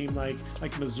at a team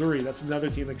like Missouri, that's another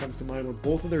team that comes to mind where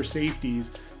both of their safeties,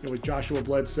 with Joshua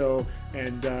Bledsoe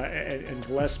and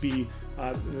Gillespie,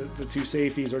 the two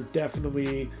safeties are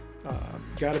definitely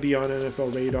got to be on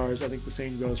NFL radars. I think the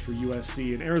same goes for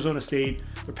USC. And Arizona State,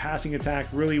 their passing attack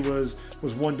really was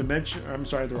one-dimensional. I'm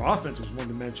sorry, their offense was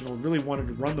one-dimensional and really wanted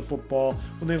to run the football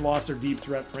when they lost their deep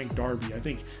threat, Frank Darby. I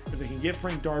think if they can get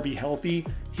Frank Darby healthy,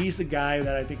 he's the guy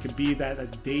that I think could be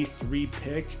that day 3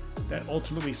 pick that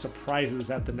ultimately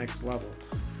surprises at the next level.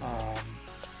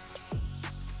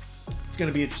 It's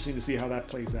going to be interesting to see how that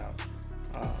plays out.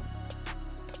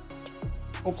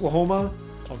 Oklahoma,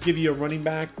 I'll give you a running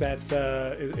back that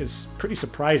is pretty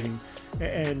surprising,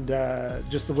 and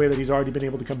just the way that he's already been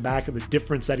able to come back and the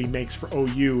difference that he makes for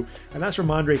OU, and that's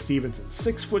Rhamondre Stevenson,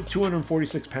 6 foot,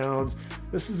 246 pounds.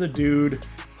 This is a dude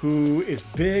who is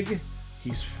big,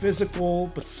 he's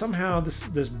physical, but somehow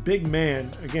this big man,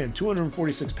 again,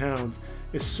 246 pounds,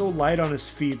 is so light on his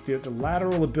feet. The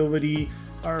lateral ability,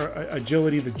 or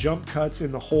agility, the jump cuts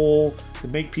in the hole to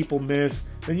make people miss.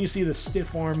 Then you see the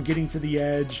stiff arm getting to the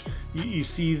edge. You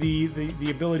see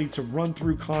the ability to run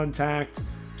through contact,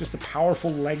 just a powerful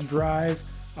leg drive,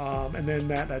 and then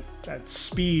that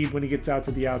speed when he gets out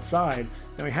to the outside.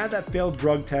 Now, he had that failed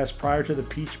drug test prior to the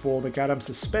Peach Bowl that got him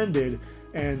suspended,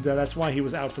 and that's why he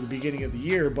was out for the beginning of the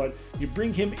year. But you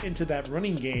bring him into that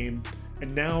running game,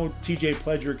 and now TJ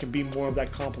Pledger can be more of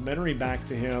that complimentary back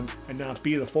to him and not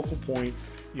be the focal point.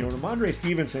 Rhamondre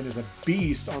Stevenson is a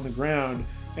beast on the ground,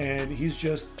 and he's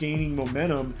just gaining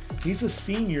momentum. He's a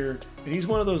senior, and he's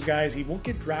one of those guys, he won't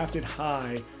get drafted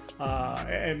high,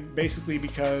 and basically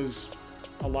because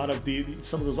a lot of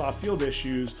some of those off-field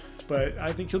issues, but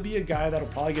I think he'll be a guy that'll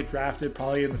probably get drafted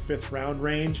probably in the 5th round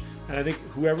range, and I think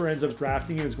whoever ends up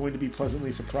drafting him is going to be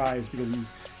pleasantly surprised because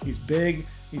he's big,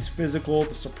 he's physical,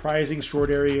 the surprising short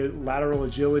area lateral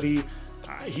agility.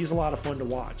 He's a lot of fun to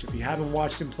watch. If you haven't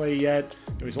watched him play yet,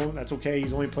 that's okay.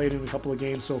 He's only played in a couple of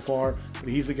games so far, but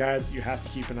he's the guy that you have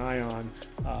to keep an eye on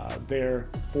there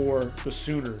for the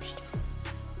Sooners.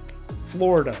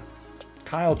 Florida,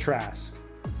 Kyle Trask.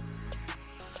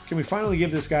 Can we finally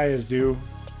give this guy his due?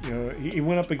 He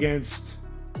went up against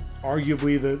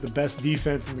arguably the best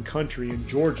defense in the country in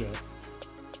Georgia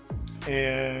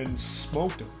and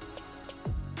smoked him.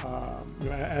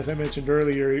 As I mentioned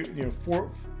earlier,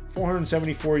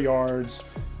 474 yards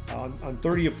on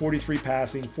 30 of 43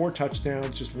 passing, 4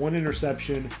 touchdowns, just 1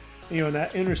 interception. And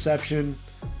that interception,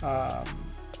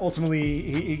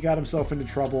 ultimately he got himself into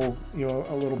trouble,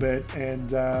 a little bit,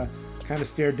 and kind of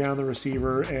stared down the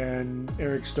receiver, and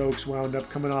Eric Stokes wound up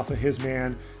coming off of his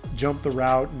man, jumped the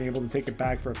route, and able to take it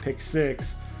back for a pick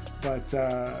 6. But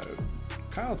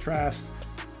Kyle Trask,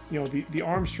 the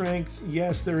arm strength,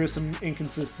 yes, there is some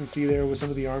inconsistency there with some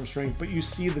of the arm strength, but you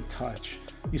see the touch.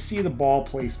 You see the ball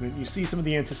placement. You see some of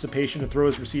the anticipation to throw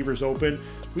his receivers open.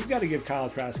 We've got to give Kyle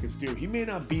Trask his due. He may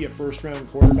not be a first-round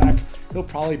quarterback. He'll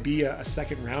probably be a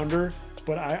second-rounder,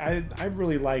 but I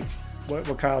really like what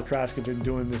Kyle Trask has been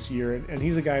doing this year. And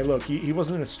he's a guy, look, he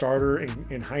wasn't a starter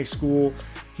in high school.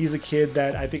 He's a kid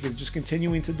that I think is just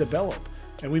continuing to develop.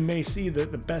 And we may see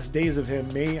that the best days of him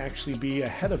may actually be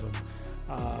ahead of him.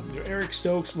 Eric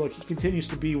Stokes, look, he continues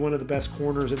to be one of the best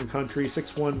corners in the country,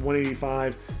 6'1",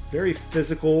 185, very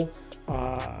physical,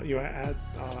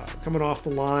 coming off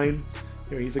the line.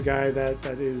 He's a guy that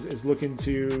is looking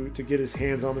to get his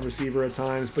hands on the receiver at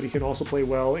times, but he can also play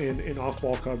well in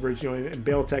off-ball coverage, and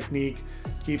bail technique,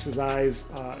 keeps his eyes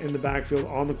in the backfield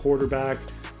on the quarterback,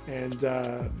 and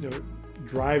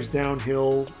drives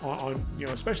downhill on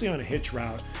especially on a hitch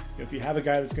route. If you have a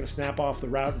guy that's going to snap off the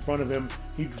route in front of him,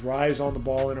 he drives on the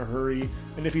ball in a hurry.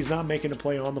 And if he's not making a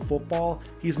play on the football,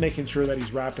 he's making sure that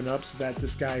he's wrapping up so that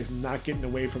this guy is not getting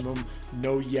away from him.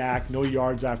 No yak, no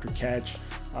yards after catch.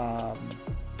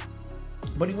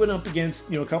 But he went up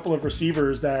against, a couple of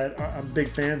receivers that I'm big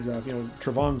fans of.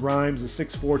 Trevon Grimes is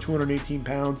 6'4", 218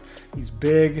 pounds. He's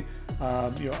big.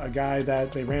 A guy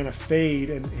that they ran a fade,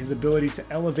 and his ability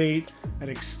to elevate and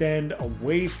extend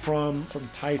away from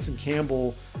Tyson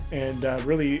Campbell and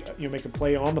really, make a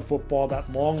play on the football.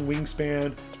 That long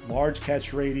wingspan, large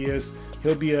catch radius.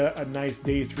 He'll be a nice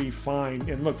day 3 find.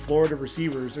 And look, Florida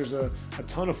receivers, there's a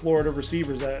ton of Florida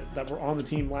receivers that were on the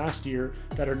team last year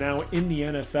that are now in the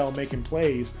NFL making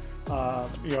plays. I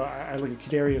look at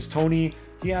Kadarius Toney.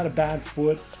 He had a bad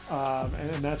foot,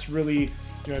 and that's really,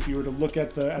 if you were to look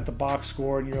at the box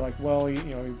score and you're like, well, he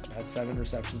had 7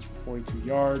 receptions for 42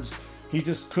 yards. He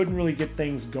just couldn't really get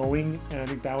things going, and I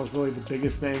think that was really the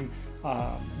biggest thing.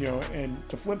 And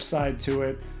the flip side to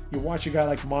it, you watch a guy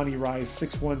like Monty Rice,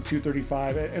 6'1",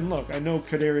 235, and look, I know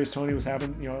Kadarius Toney was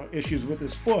having issues with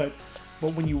his foot,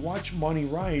 but when you watch Monty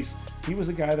Rice, he was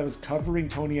a guy that was covering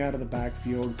Toney out of the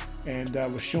backfield and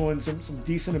was showing some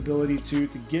decent ability to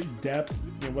get depth,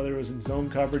 whether it was in zone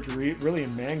coverage or really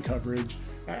in man coverage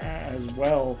as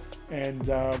well, and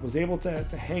was able to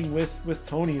hang with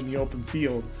Toney in the open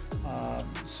field.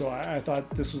 So I thought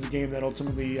this was a game that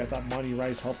ultimately I thought Monty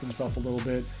Rice helped himself a little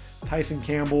bit. Tyson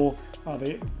Campbell,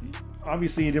 they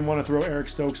obviously didn't want to throw Eric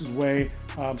Stokes' way,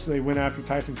 so they went after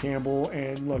Tyson Campbell.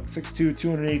 And look, 6'2",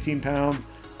 218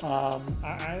 pounds.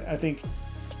 I think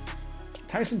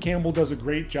Tyson Campbell does a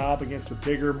great job against the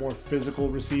bigger, more physical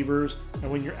receivers.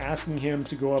 And when you're asking him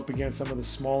to go up against some of the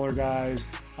smaller guys,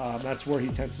 that's where he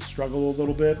tends to struggle a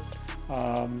little bit.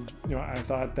 I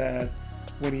thought that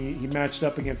when he matched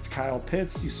up against Kyle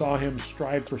Pitts, you saw him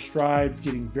stride for stride,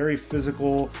 getting very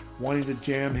physical, wanting to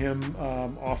jam him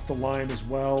off the line as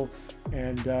well.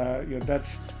 And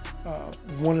that's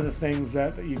one of the things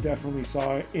that you definitely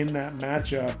saw in that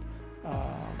matchup.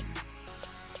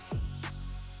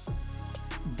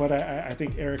 But I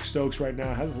think Eric Stokes right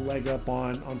now has a leg up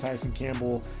on Tyson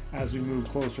Campbell as we move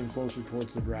closer and closer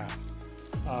towards the draft.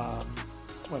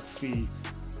 Let's see.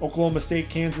 Oklahoma State,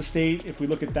 Kansas State. If we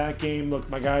look at that game, look,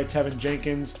 my guy Tevin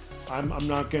Jenkins, I'm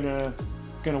not gonna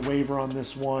waver on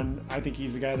this one. I think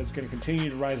he's a guy that's gonna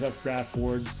continue to rise up draft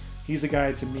boards. He's a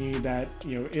guy to me that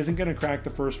isn't gonna crack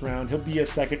the first round. He'll be a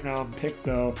second round pick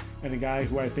though, and a guy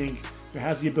who I think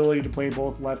has the ability to play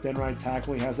both left and right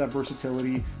tackle. He has that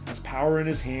versatility, has power in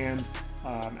his hands,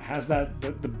 has that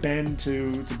the bend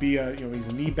to be he's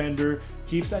a knee bender.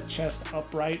 Keeps that chest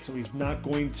upright, so he's not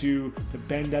going to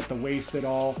bend at the waist at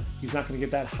all. He's not going to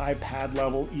get that high pad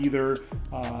level either.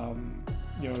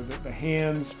 The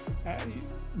hands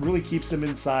really keeps him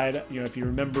inside. If you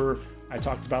remember, I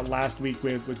talked about last week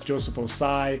with Joseph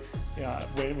Osai,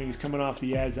 when he's coming off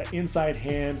the edge, that inside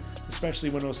hand,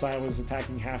 especially when Osai was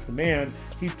attacking half the man,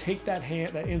 he'd take that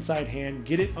inside hand,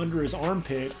 get it under his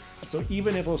armpit. So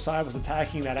even if Osai was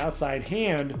attacking that outside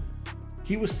hand,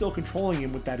 he was still controlling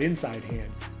him with that inside hand.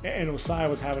 And Osai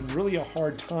was having really a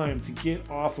hard time to get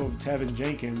off of Tevin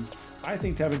Jenkins. I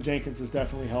think Tevin Jenkins is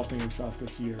definitely helping himself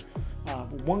this year.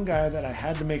 One guy that I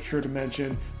had to make sure to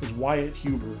mention was Wyatt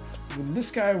Huber. When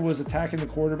this guy was attacking the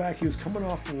quarterback, he was coming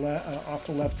off the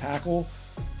left tackle.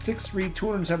 6'3",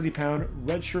 270-pound,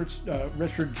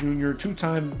 redshirt junior,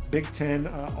 two-time Big Ten,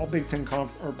 all Big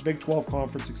 12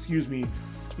 conference, excuse me.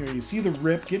 You see the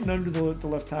rip getting under the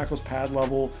left tackle's pad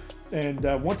level. And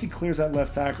once he clears that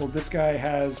left tackle, this guy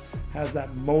has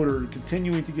that motor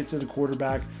continuing to get to the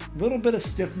quarterback. A little bit of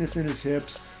stiffness in his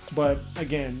hips, but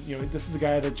again, this is a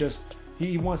guy that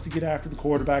he wants to get after the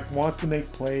quarterback, wants to make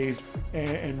plays,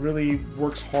 and really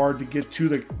works hard to get to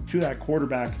that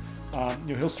quarterback.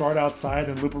 He'll start outside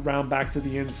and loop around back to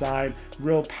the inside.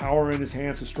 Real power in his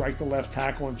hands to strike the left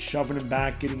tackle and shoving him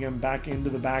back, getting him back into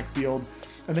the backfield,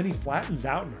 and then he flattens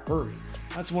out in a hurry.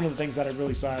 That's one of the things that I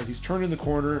really saw as he's turning the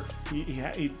corner. He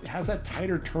has that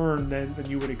tighter turn than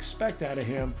you would expect out of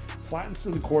him, flattens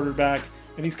to the quarterback,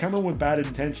 and he's coming with bad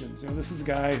intentions. This is a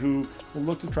guy who will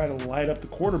look to try to light up the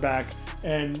quarterback,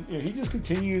 and he just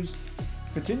continues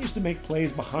to make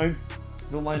plays behind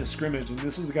the line of scrimmage. And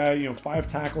this is a guy, 5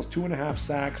 tackles, 2.5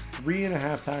 sacks,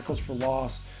 3.5 tackles for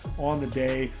loss on the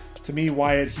day. To me,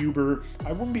 Wyatt Huber,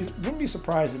 I wouldn't be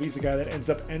surprised if he's a guy that ends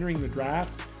up entering the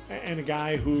draft, and a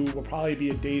guy who will probably be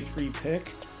a day 3 pick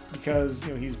because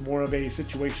he's more of a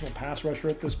situational pass rusher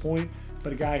at this point,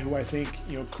 but a guy who I think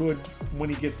could, when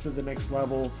he gets to the next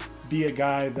level, be a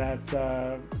guy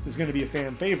that is going to be a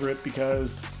fan favorite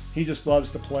because he just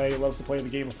loves to play the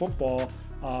game of football.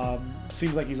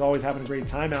 Seems like he's always having a great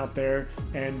time out there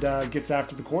and gets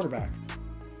after the quarterback.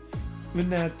 In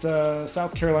that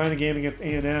South Carolina game against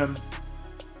A&M,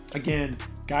 again,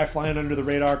 guy flying under the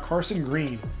radar, Carson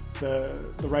Green, the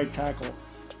right tackle.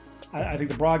 I think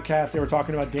the broadcast, they were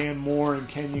talking about Dan Moore and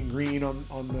Kenyon Green on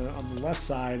the left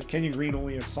side. Kenyon Green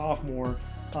only a sophomore,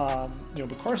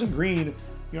 but Carson Green,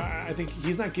 I think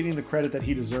he's not getting the credit that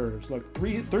he deserves. Look,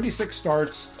 36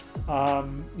 starts.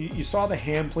 You saw the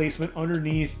hand placement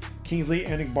underneath Kingsley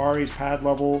Enagbari's pad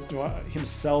level.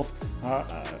 Himself,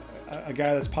 a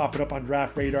guy that's popping up on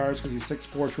draft radars because he's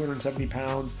 6'4", 270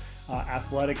 pounds,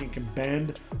 athletic and can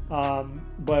bend.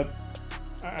 But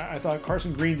I thought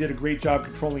Carson Green did a great job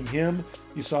controlling him.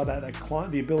 You saw that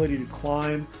the ability to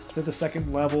climb to the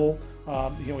second level.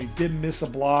 He did miss a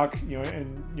block.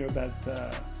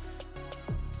 That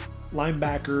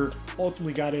linebacker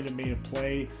ultimately got in and made a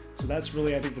play. So that's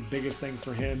really, I think, the biggest thing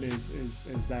for him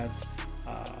is that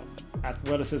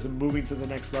athleticism, moving to the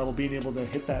next level, being able to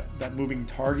hit that moving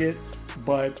target.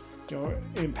 But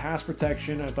in pass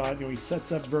protection, I thought he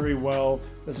sets up very well,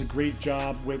 does a great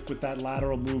job with that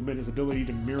lateral movement, his ability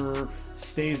to mirror,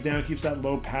 stays down, keeps that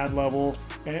low pad level,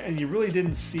 and you really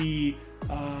didn't see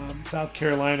South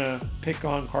Carolina pick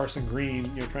on Carson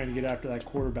Green, trying to get after that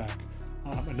quarterback.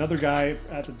 Another guy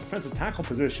at the defensive tackle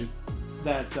position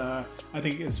that I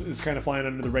think is kind of flying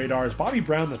under the radar is Bobby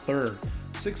Brown III,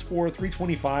 6'4",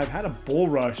 325, had a bull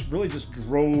rush, really just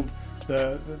drove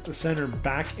the center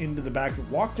back into the back,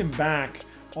 walked him back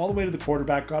all the way to the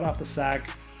quarterback, got off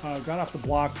the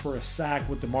block for a sack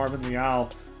with DeMarvin Leal,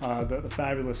 the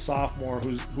fabulous sophomore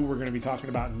who we're going to be talking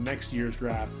about in next year's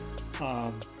draft.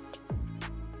 But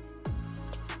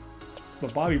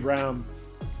Bobby Brown,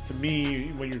 to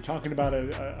me, when you're talking about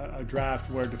a draft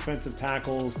where defensive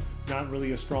tackle's not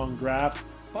really a strong draft,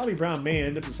 Bobby Brown may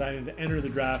end up deciding to enter the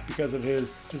draft because of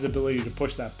his ability to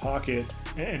push that pocket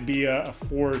and be a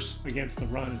force against the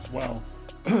run as well.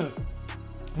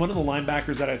 One of the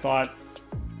linebackers that I thought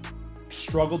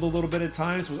struggled a little bit at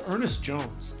times was Ernest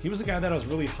Jones. He was a guy that I was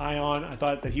really high on. I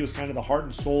thought that he was kind of the heart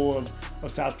and soul of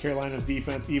South Carolina's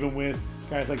defense, even with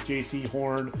guys like J.C.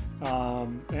 Horn,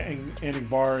 and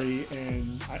Enagbari,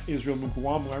 and Israel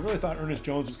Mukuamu. I really thought Ernest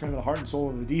Jones was kind of the heart and soul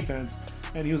of the defense,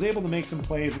 and he was able to make some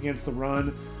plays against the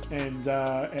run and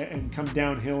come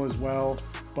downhill as well,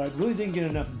 but really didn't get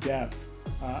enough depth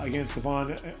against Devon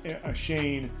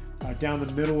Achane down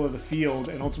the middle of the field,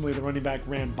 and ultimately the running back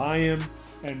ran by him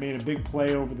and made a big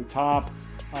play over the top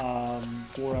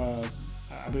for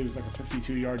I believe it was like a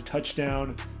 52-yard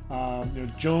touchdown.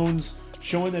 Jones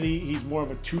showing that he's more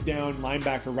of a two-down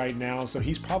linebacker right now, so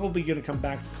he's probably going to come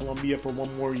back to Columbia for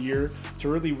one more year to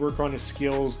really work on his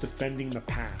skills defending the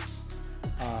pass.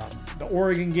 The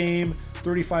Oregon game,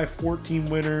 35-14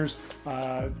 winners.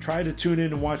 Tried to tune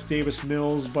in and watch Davis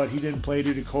Mills, but he didn't play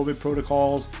due to COVID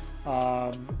protocols.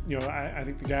 I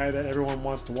think the guy that everyone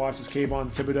wants to watch is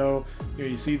Kayvon Thibodeau.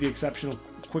 You see the exceptional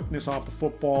quickness off the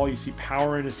football. You see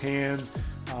power in his hands,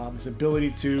 his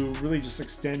ability to really just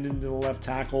extend into the left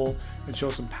tackle and show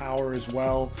some power as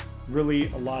well.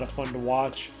 Really a lot of fun to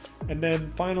watch. And then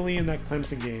finally in that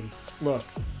Clemson game, look,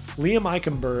 Liam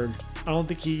Eichenberg, I don't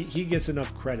think he gets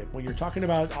enough credit. When you're talking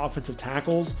about offensive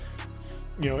tackles,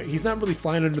 he's not really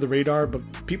flying under the radar, but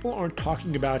people aren't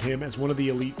talking about him as one of the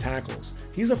elite tackles.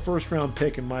 He's a first-round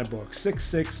pick in my book,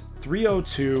 6'6",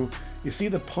 302. You see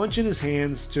the punch in his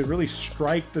hands to really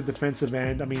strike the defensive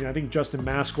end. I mean, I think Justin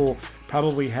Maskell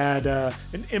probably had an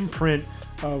imprint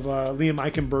of Liam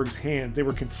Eichenberg's hands. They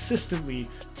were consistently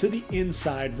to the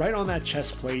inside, right on that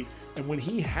chest plate. And when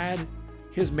he had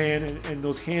his man and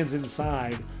those hands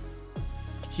inside,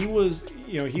 he was,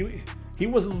 he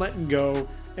wasn't letting go.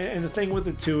 And the thing with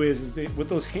it too is that with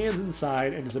those hands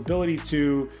inside and his ability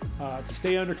to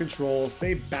stay under control,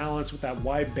 stay balanced with that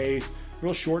wide base,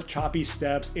 real short, choppy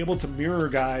steps, able to mirror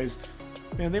guys,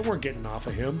 man, they weren't getting off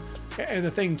of him. And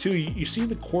the thing too, you see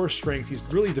the core strength. He's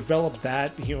really developed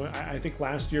that. I think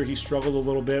last year he struggled a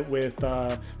little bit with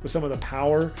some of the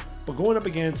power, but going up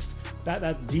against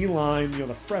that D line,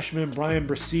 the freshman Brian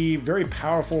Bresee, very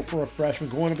powerful for a freshman,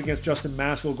 going up against Justin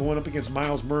Maskell, going up against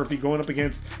Miles Murphy, going up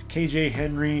against KJ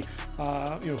Henry,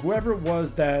 whoever it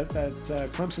was that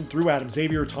Clemson threw at him,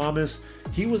 Xavier Thomas,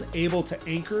 he was able to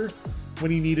anchor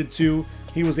when he needed to.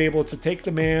 He was able to take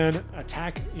the man,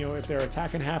 attack, if they're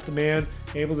attacking half the man,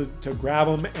 able to grab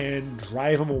him and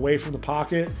drive him away from the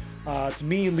pocket. To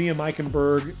me, Liam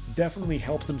Eichenberg definitely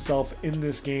helped himself in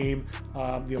this game.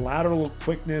 The lateral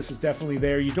quickness is definitely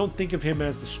there. You don't think of him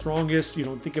as the strongest. You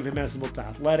don't think of him as the most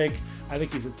athletic. I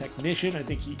think he's a technician. I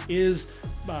think he is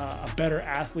a better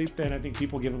athlete than I think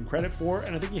people give him credit for.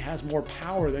 And I think he has more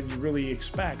power than you really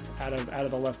expect out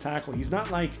of the left tackle. He's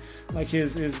not like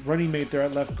his running mate there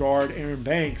at left guard, Aaron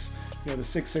Banks, the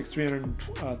 6'6",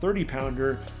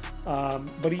 330-pounder.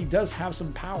 but he does have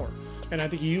some power. And I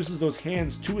think he uses those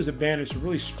hands to his advantage to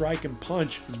really strike and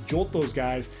punch and jolt those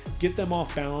guys, get them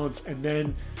off balance, and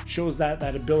then shows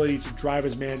that ability to drive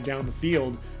his man down the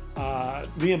field.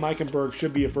 Liam Eichenberg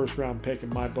should be a first-round pick in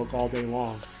my book all day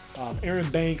long. Aaron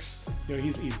Banks,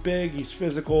 he's big, he's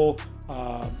physical,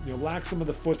 lacks some of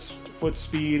the foot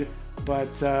speed, but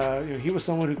he was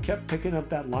someone who kept picking up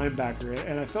that linebacker,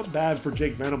 and I felt bad for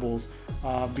Jake Venables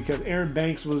because Aaron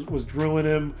Banks was drilling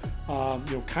him.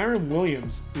 Kyren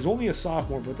Williams, he's only a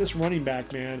sophomore, but this running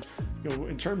back, man,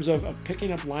 in terms of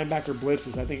picking up linebacker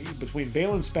blitzes, I think between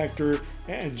Valen Spector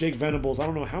and Jake Venables, I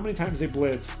don't know how many times they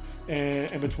blitz.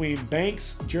 And between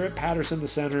Banks, Jarrett Patterson, the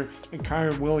center, and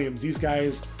Kyren Williams, these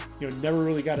guys, never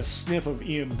really got a sniff of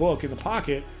Ian Book in the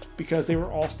pocket because they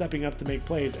were all stepping up to make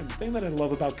plays. And the thing that I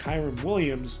love about Kyren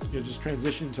Williams, just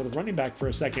transitioning to the running back for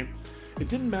a second, it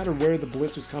didn't matter where the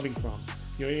blitz was coming from.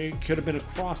 It could have been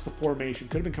across the formation,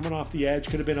 could have been coming off the edge,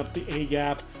 could have been up the A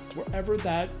gap, wherever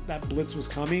that blitz was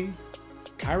coming.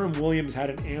 Kyren Williams had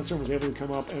an answer and was able to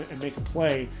come up and make a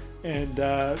play. And,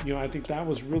 I think that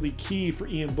was really key for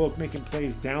Ian Book, making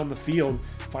plays down the field,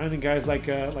 finding guys like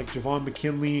Javon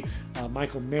McKinley,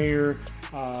 Michael Mayer,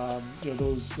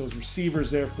 those receivers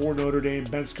there for Notre Dame.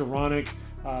 Ben Skoranek,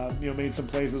 made some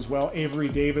plays as well. Avery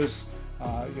Davis,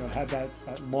 had that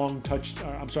long catch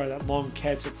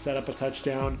that set up a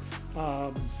touchdown.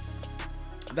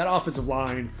 That offensive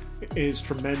line is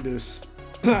tremendous.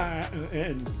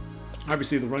 And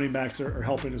obviously the running backs are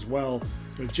helping as well.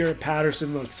 Jarrett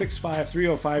Patterson, 6'5",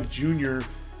 305 junior,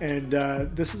 and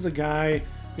this is a guy,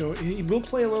 he will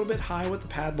play a little bit high with the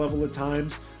pad level at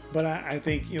times, but I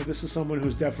think, this is someone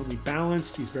who's definitely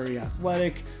balanced. He's very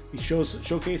athletic. He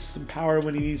showcases some power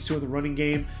when he needs to in the running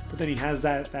game, but then he has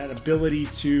that ability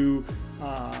to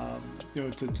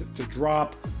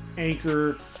drop,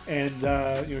 anchor,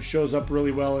 and shows up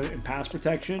really well in pass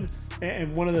protection.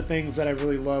 And one of the things that I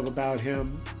really love about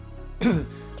him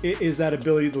is that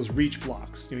ability, those reach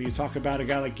blocks. You talk about a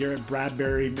guy like Garrett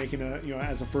Bradbury making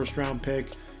as a first round pick.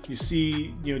 You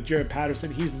see, Jarrett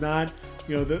Patterson, he's not,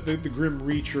 the grim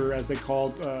reacher as they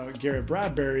called Garrett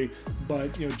Bradbury,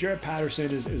 but, Jarrett Patterson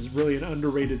is really an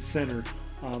underrated center.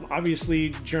 Obviously,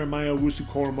 Jeremiah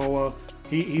Owusu-Koramoah,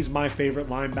 he's my favorite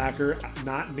linebacker,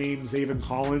 not named Zaven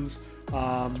Collins.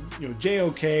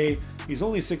 JOK, he's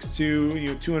only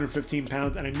 6'2", 215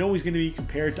 pounds, and I know he's going to be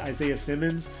compared to Isaiah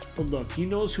Simmons, but look, he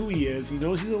knows who he is. He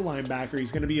knows he's a linebacker.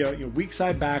 He's going to be a weak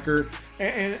side backer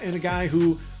and a guy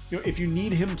who, if you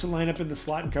need him to line up in the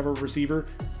slot and cover a receiver,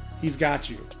 he's got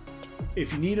you.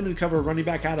 If you need him to cover a running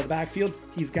back out of the backfield,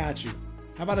 he's got you.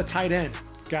 How about a tight end?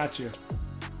 Got you.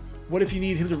 What if you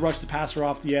need him to rush the passer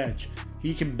off the edge?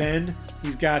 He can bend.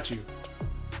 He's got you.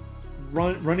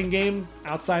 Running game,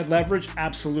 outside leverage,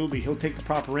 absolutely. He'll take the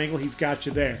proper angle. He's got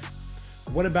you there.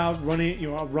 What about running,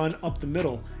 a run up the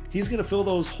middle? He's going to fill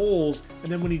those holes,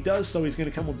 and then when he does so, he's going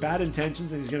to come with bad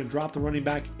intentions, and he's going to drop the running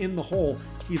back in the hole.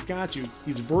 He's got you.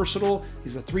 He's versatile.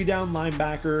 He's a 3-down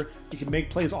linebacker. He can make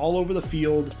plays all over the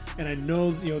field, and I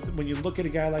know, when you look at a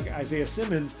guy like Isaiah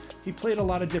Simmons, he played a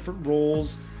lot of different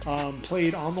roles,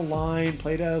 played on the line,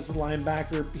 played as a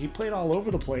linebacker. He played all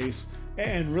over the place.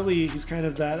 And really, he's kind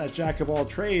of that jack of all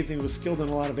trades. He was skilled in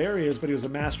a lot of areas, but he was a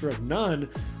master of none.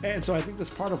 And so I think that's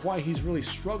part of why he's really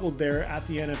struggled there at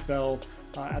the NFL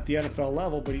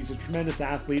level. But he's a tremendous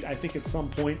athlete. I think at some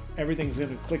point everything's going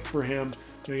to click for him.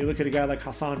 You look at a guy like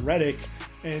Hassan Reddick,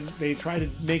 and they try to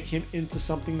make him into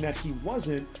something that he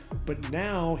wasn't. But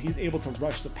now he's able to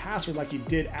rush the passer like he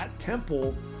did at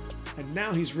Temple. And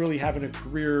now he's really having a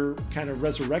career kind of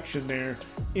resurrection there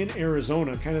in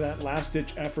Arizona, kind of that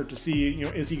last-ditch effort to see,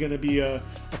 is he going to be a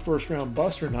first-round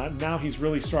bust or not? And now he's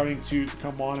really starting to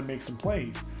come on and make some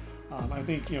plays. I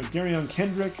think, Darion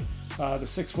Kendrick, the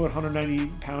 6',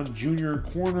 190-pound junior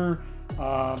corner,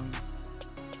 I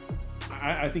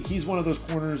think he's one of those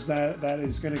corners that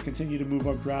is going to continue to move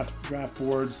up draft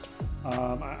boards.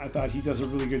 I thought he does a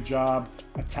really good job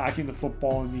attacking the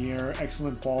football in the air,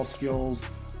 excellent ball skills.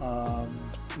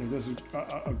 Does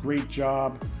a great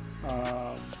job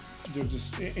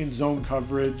just in zone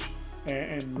coverage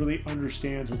and really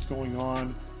understands what's going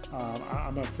on.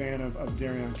 I'm a fan of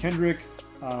Darion Kendrick.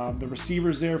 The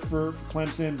receivers there for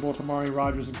Clemson, both Amari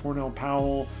Rodgers and Cornell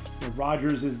Powell.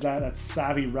 Rodgers is that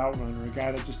savvy route runner, a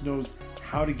guy that just knows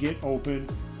how to get open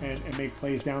and make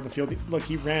plays down the field. Look,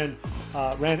 he ran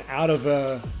out of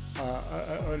an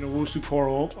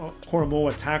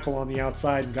Owusu-Koramoah tackle on the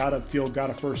outside and got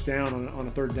a first down on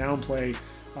a third down play.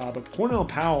 But Cornell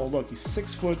Powell, look, he's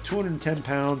 6 foot, 210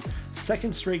 pounds,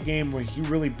 second straight game where he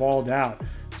really balled out.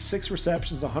 6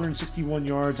 receptions, 161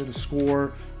 yards, and a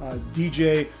score.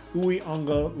 DJ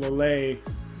Uiagalelei,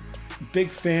 big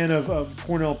fan of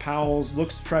Cornell Powell's,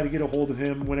 looks to try to get a hold of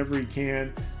him whenever he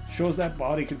can. Shows that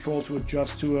body control to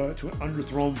adjust to an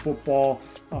underthrown football.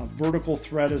 Vertical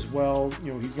threat as well.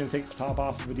 He's going to take the top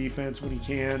off of a defense when he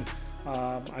can.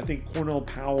 I think Cornell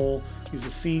Powell, he's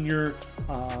a senior.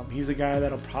 He's a guy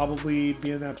that'll probably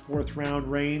be in that 4th round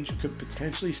range. Could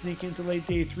potentially sneak into late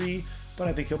day 3, but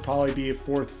I think he'll probably be a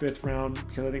 4th, 5th round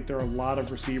because I think there are a lot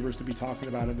of receivers to be talking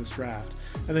about in this draft.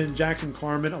 And then Jackson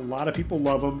Carman, a lot of people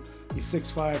love him. He's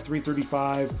 6'5",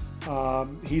 335.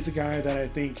 He's a guy that I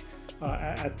think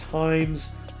at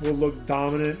times will look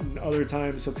dominant, and other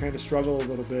times he'll kind of struggle a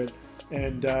little bit.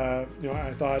 And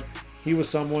I thought he was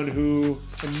someone who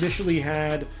initially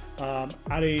had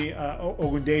Ade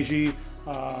Ogundeji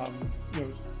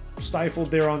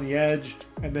stifled there on the edge,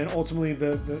 and then ultimately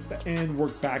the end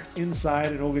worked back inside,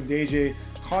 and Ogundeji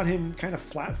caught him kind of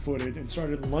flat-footed and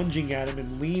started lunging at him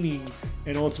and leaning,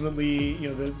 and ultimately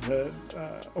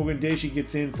Ogundeji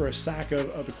gets in for a sack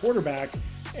of the quarterback.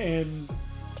 And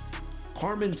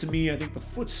Carman, to me, I think the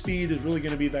foot speed is really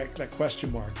going to be that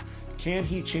question mark. Can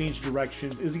he change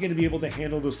directions? Is he going to be able to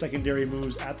handle those secondary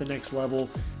moves at the next level?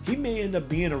 He may end up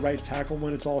being a right tackle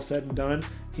when it's all said and done.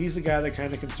 He's the guy that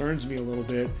kind of concerns me a little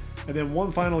bit. And then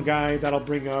one final guy that I'll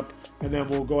bring up, and then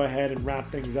we'll go ahead and wrap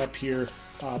things up here.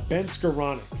 Ben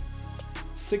Skowronek,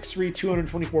 6'3",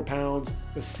 224 pounds,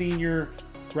 the senior,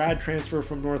 grad transfer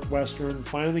from Northwestern,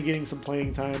 finally getting some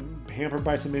playing time, hampered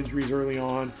by some injuries early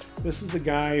on. This is a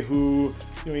guy who,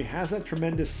 he has that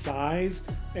tremendous size,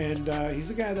 and he's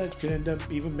a guy that could end up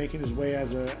even making his way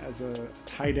as a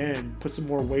tight end, put some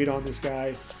more weight on this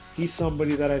guy. He's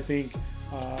somebody that I think,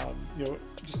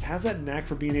 just has that knack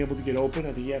for being able to get open.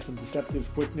 I think he has some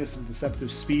deceptive quickness and deceptive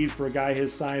speed for a guy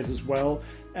his size as well.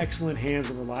 Excellent hands,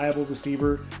 a reliable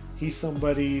receiver. He's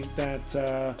somebody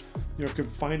that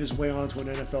could find his way onto an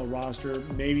NFL roster,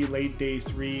 maybe late day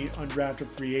 3,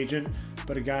 undrafted free agent,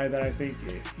 but a guy that I think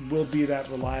will be that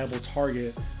reliable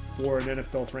target for an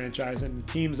NFL franchise. And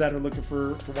teams that are looking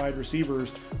for wide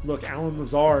receivers, look, Allen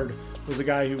Lazard was a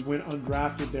guy who went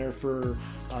undrafted there for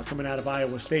coming out of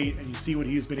Iowa State, and you see what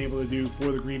he's been able to do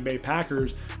for the Green Bay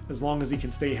Packers as long as he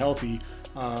can stay healthy.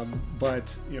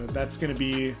 But that's going to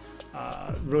be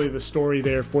really the story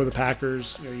there for the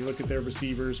Packers. You look at their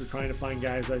receivers, they're trying to find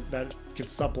guys that can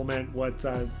supplement what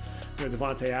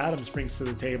Devontae Adams brings to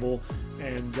the table.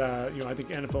 And I think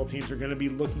NFL teams are going to be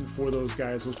looking for those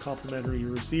guys, those complementary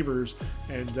receivers,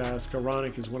 and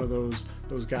Skowronek is one of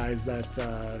those guys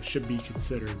that should be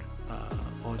considered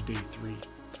on day 3.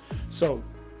 So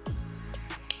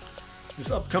this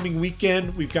upcoming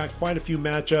weekend, we've got quite a few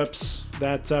matchups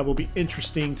that will be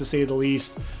interesting to say the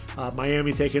least.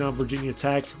 Miami taking on Virginia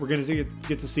Tech. We're going to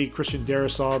get to see Christian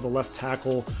Darrisaw, the left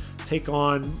tackle, take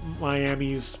on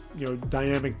Miami's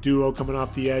dynamic duo coming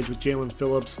off the edge with Jalen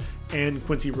Phillips and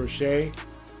Quincy Roche.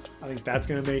 I think that's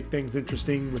going to make things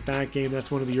interesting with that game. That's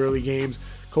one of the early games.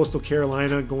 Coastal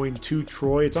Carolina going to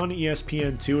Troy. It's on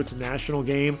ESPN2. It's a national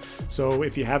game. So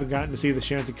if you haven't gotten to see the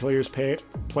Chanticleers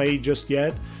play just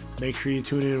yet, make sure you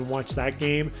tune in and watch that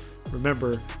game.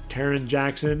 Remember, Taron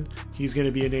Jackson, he's going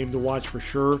to be a name to watch for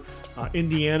sure.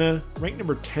 Indiana, ranked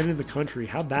number 10 in the country.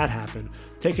 How'd that happen?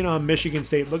 Taking on Michigan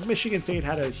State. Look, Michigan State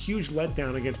had a huge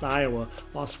letdown against Iowa.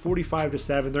 Lost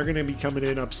 45-7. They're going to be coming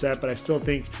in upset, but I still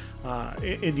think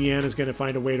Indiana's going to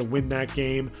find a way to win that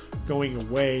game going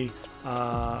away.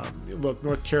 Look,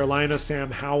 North Carolina,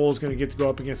 Sam Howell's going to get to go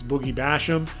up against Boogie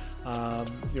Basham.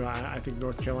 I think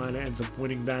North Carolina ends up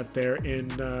winning that there in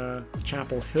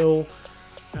Chapel Hill.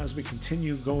 As we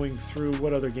continue going through,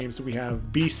 what other games do we have?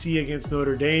 BC against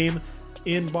Notre Dame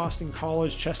in Boston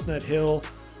College, Chestnut Hill.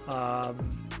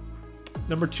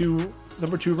 Number two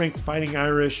ranked Fighting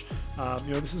Irish.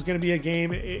 This is going to be a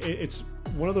game. It's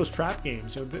one of those trap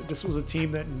games. This was a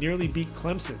team that nearly beat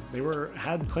Clemson. They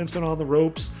had Clemson on the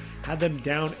ropes, had them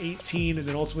down 18, and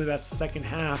then ultimately that second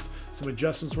half, some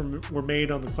adjustments were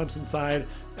made on the Clemson side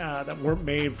that weren't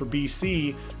made for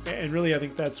BC, and really I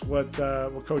think that's what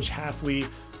Coach Hafley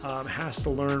has to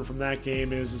learn from that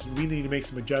game is we need to make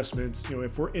some adjustments.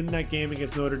 If we're in that game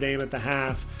against Notre Dame at the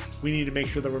half, we need to make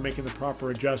sure that we're making the proper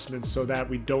adjustments so that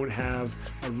we don't have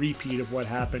a repeat of what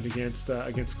happened against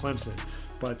Clemson.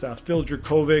 But Phil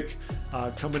Jurkovec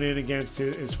coming in against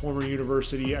his former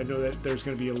university. I know that there's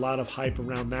going to be a lot of hype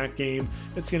around that game.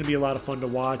 It's going to be a lot of fun to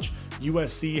watch.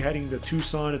 USC heading to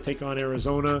Tucson to take on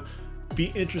Arizona.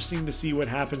 be interesting to see what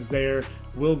happens there.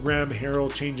 Will Graham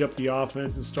Harrell change up the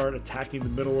offense and start attacking the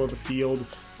middle of the field,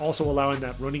 also allowing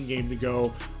that running game to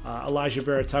go? Elijah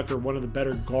Vera Tucker, one of the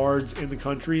better guards in the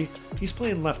country, he's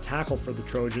playing left tackle for the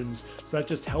Trojans, so that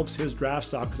just helps his draft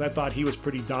stock because I thought he was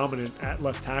pretty dominant at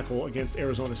left tackle against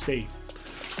Arizona State.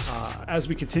 As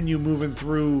we continue moving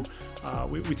through,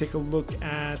 we take a look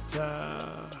at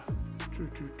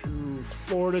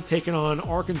Florida taking on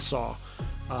Arkansas.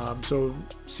 So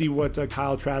see what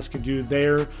Kyle Trask can do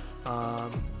there.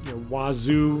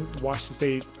 Wazoo, Washington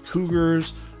State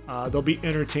Cougars, they'll be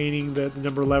entertaining the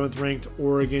number 11th ranked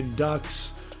Oregon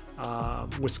Ducks.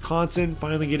 Wisconsin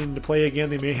finally getting into play again.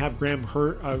 They may have Graham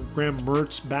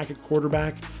Mertz back at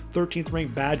quarterback. 13th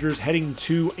ranked Badgers heading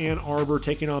to Ann Arbor,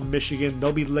 taking on Michigan.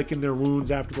 They'll be licking their wounds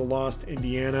after the loss to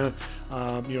Indiana.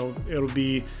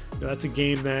 That's a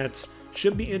game that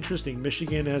should be interesting.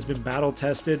 Michigan has been battle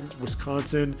tested.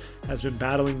 Wisconsin has been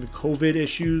battling the COVID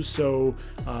issues, so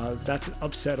that's an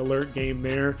upset alert game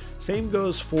there. Same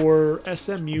goes for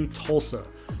SMU Tulsa.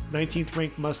 19th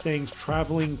ranked Mustangs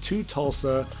traveling to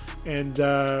Tulsa, and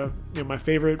one of my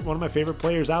favorite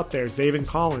players out there, Zaven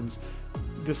Collins.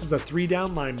 This is a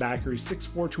 3-down linebacker. He's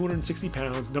 6'4", 260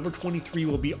 pounds. Number 23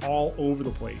 will be all over the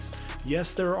place.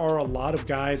 Yes, there are a lot of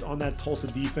guys on that Tulsa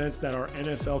defense that are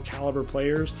NFL caliber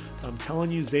players. I'm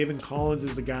telling you, Zaven Collins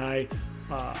is a guy,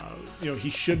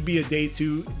 he should be a day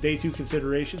two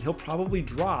consideration. He'll probably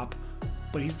drop,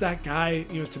 but he's that guy,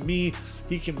 to me,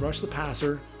 he can rush the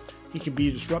passer. He can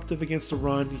be disruptive against the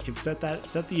run. He can set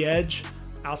the edge,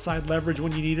 outside leverage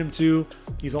when you need him to.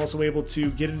 He's also able to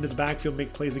get into the backfield,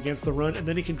 make plays against the run, and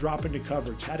then he can drop into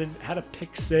coverage. Had a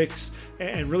pick six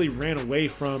and really ran away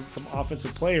from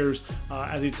offensive players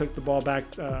as he took the ball back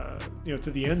to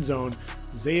the end zone.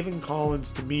 Zaven Collins,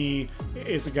 to me,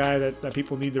 is a guy that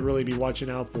people need to really be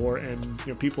watching out for,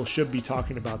 and people should be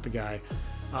talking about the guy.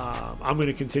 I'm going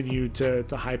to continue to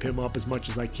hype him up as much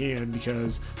as I can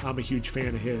because I'm a huge fan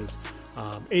of his.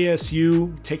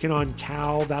 ASU taking on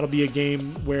Cal. That'll be a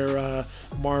game where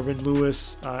Marvin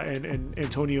Lewis and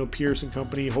Antonio Pierce and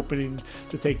company hoping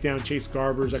to take down Chase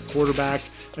Garbers at quarterback.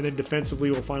 And then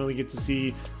defensively, we'll finally get to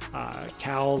see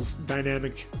Cal's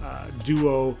dynamic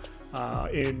duo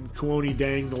in Kuoni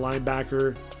Dang, the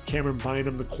linebacker, Cameron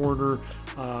Bynum, the corner.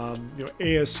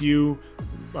 ASU,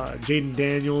 Jaden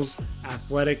Daniels,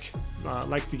 athletic,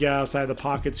 likes to get outside the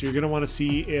pocket, so you're going to want to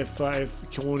see if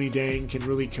Kuoni Dang can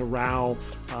really corral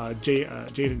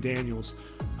Jaden Daniels.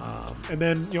 And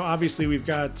then, obviously we've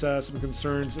got some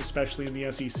concerns, especially in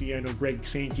the SEC. I know Greg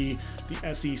Sankey,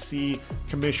 the SEC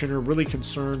commissioner, really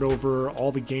concerned over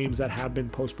all the games that have been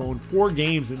postponed. 4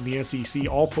 games in the SEC,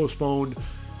 all postponed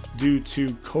due to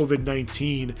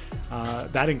COVID-19.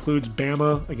 That includes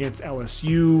Bama against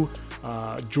LSU,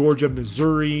 Georgia,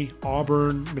 Missouri,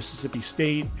 Auburn, Mississippi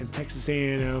State, and Texas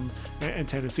A&M and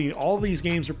Tennessee. All these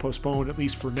games are postponed, at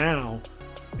least for now.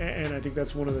 And I think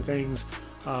that's one of the things.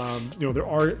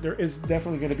 There is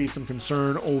definitely going to be some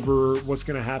concern over what's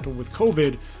going to happen with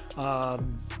COVID.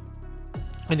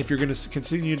 And if you're going to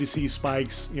continue to see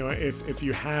spikes, if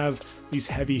you have these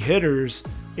heavy hitters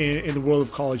in the world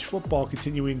of college football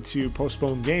continuing to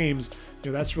postpone games,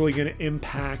 that's really going to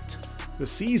impact the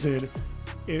season.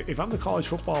 If I'm the college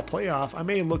football playoff, I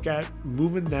may look at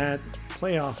moving that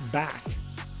playoff back.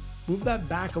 Move that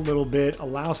back a little bit,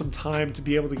 allow some time to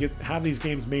be able to have these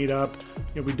games made up.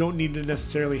 We don't need to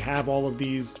necessarily have all of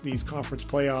these conference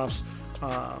playoffs.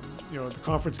 The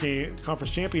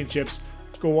conference championships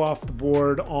go off the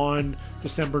board on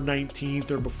December 19th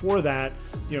or before that.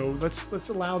 Let's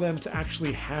allow them to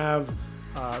actually have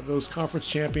those conference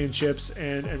championships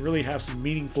and really have some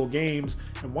meaningful games.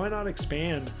 And why not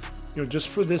expand? Just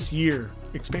for this year,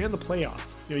 expand the playoff.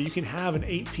 You can have an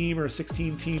 8-team or a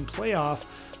 16-team playoff,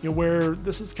 where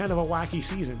this is kind of a wacky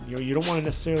season. You don't want to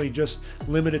necessarily just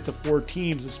limit it to 4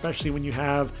 teams, especially when you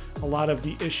have a lot of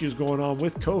the issues going on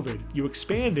with COVID. You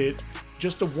expand it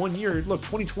just to 1 year. Look,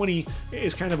 2020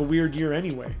 is kind of a weird year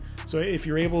anyway. So if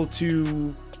you're able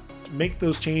to make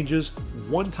those changes,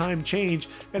 one-time change,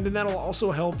 and then that'll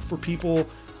also help for people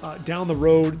down the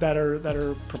road that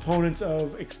are proponents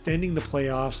of extending the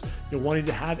playoffs, wanting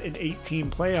to have an 8-team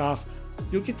playoff.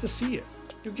 You'll get to see it.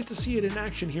 You'll get to see it in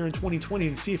action here in 2020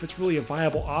 and see if it's really a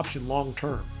viable option long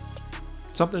term.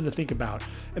 Something to think about.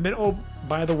 And then,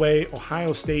 by the way,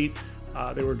 Ohio State,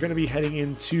 they were going to be heading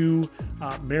into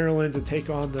Maryland to take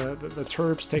on the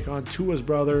Terps, take on Tua's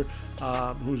brother,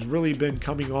 who's really been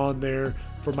coming on there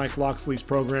for Mike Locksley's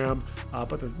program.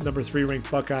 But the number 3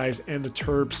 ranked Buckeyes and the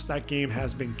Terps, that game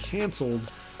has been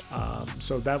canceled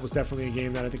So that was definitely a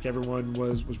game that I think everyone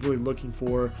was really looking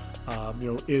for.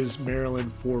 Is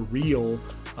Maryland for real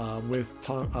with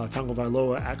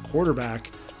Tagovailoa at quarterback?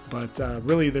 But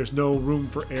really, there's no room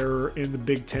for error in the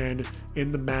Big Ten, in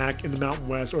the MAC, in the Mountain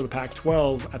West, or the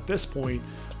Pac-12 at this point.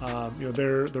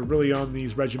 They're really on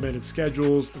these regimented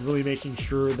schedules and really making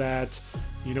sure that,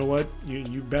 you know what,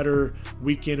 you better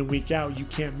week in and week out. You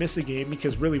can't miss a game,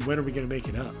 because really, when are we going to make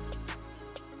it up?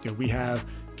 We have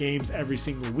games every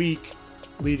single week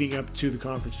leading up to the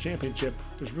conference championship.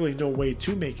 There's really no way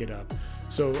to make it up.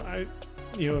 So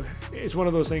it's one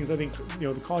of those things. I think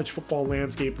the college football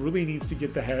landscape really needs to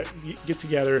get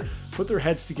together, put their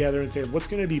heads together, and say what's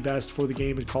going to be best for the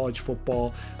game in college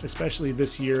football, especially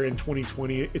this year in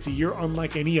 2020. It's a year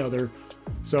unlike any other.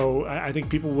 So I think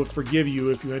people will forgive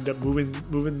you if you end up moving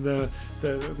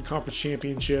the conference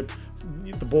championship,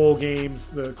 the bowl games,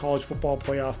 the college football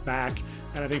playoff back.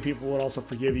 And I think people would also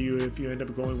forgive you if you end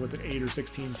up going with an 8 or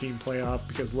 16 team playoff,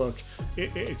 because look,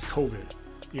 it's COVID.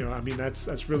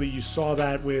 That's really, you saw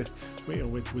that with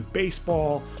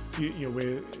baseball.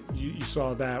 You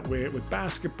saw that with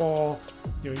basketball.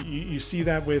 You see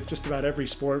that with just about every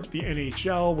sport. The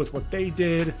NHL with what they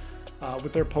did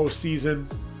with their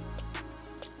postseason.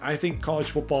 I think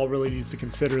college football really needs to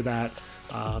consider that.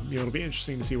 It'll be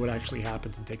interesting to see what actually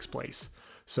happens and takes place.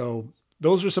 So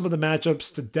those are some of the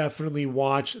matchups to definitely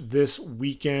watch this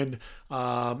weekend.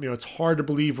 It's hard to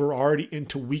believe we're already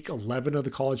into week 11 of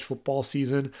the college football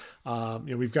season.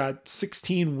 We've got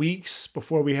 16 weeks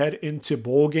before we head into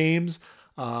bowl games.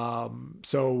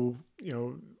 So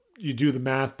you do the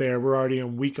math there. We're already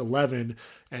on week 11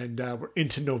 and we're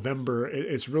into November.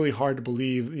 It's really hard to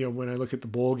believe, when I look at the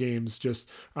bowl games,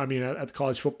 at the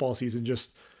college football season,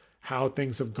 just how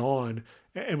things have gone.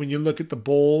 And when you look at the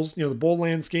bowls, the bowl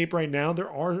landscape right now, there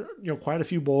are, quite a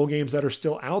few bowl games that are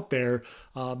still out there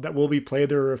that will be played.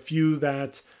 There are a few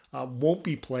that won't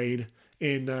be played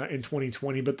in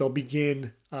 2020, but they'll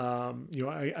begin,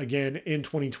 again in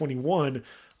 2021.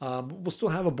 We'll still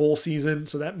have a bowl season.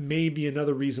 So that may be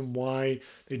another reason why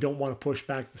they don't want to push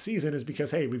back the season, is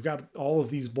because, hey, we've got all of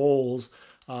these bowls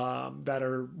that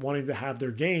are wanting to have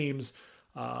their games.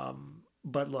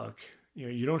 But look,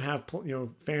 you don't have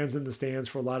fans in the stands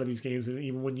for a lot of these games, and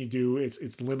even when you do,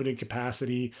 it's limited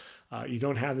capacity. You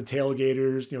don't have the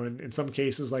tailgaters. In some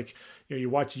cases, like you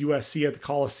watch USC at the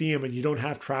Coliseum, and you don't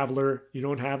have Traveler, you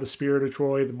don't have the Spirit of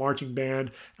Troy, the marching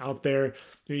band out there.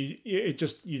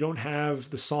 You don't have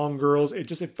the Song Girls. It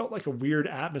felt like a weird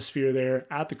atmosphere there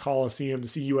at the Coliseum to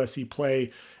see USC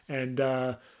play, and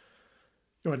a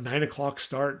 9:00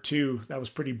 start too. That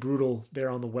was pretty brutal there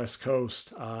on the West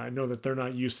Coast. I know that they're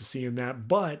not used to seeing that,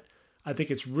 but I think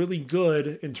it's really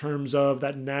good in terms of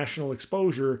that national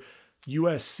exposure.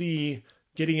 USC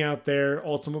getting out there,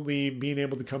 ultimately being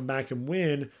able to come back and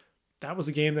win. That was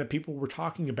a game that people were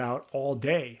talking about all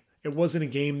day. It wasn't a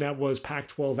game that was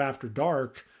Pac-12 after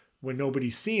dark when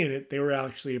nobody's seeing it. They were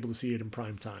actually able to see it in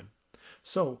prime time.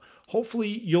 So hopefully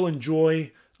you'll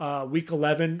enjoy week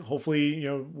 11. Hopefully,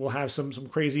 we'll have some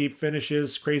crazy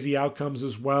finishes, crazy outcomes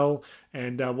as well.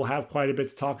 And we'll have quite a bit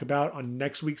to talk about on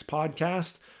next week's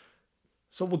podcast.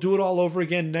 So we'll do it all over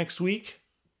again next week.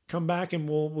 Come back and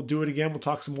we'll do it again. We'll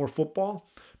talk some more football.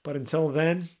 But until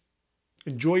then,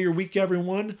 enjoy your week,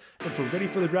 everyone. And for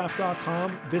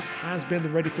ReadyForTheDraft.com, this has been the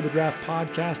Ready for the Draft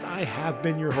podcast. I have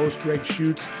been your host, Greg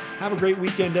Schutz. Have a great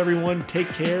weekend, everyone. Take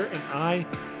care, and I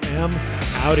am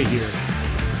out of here.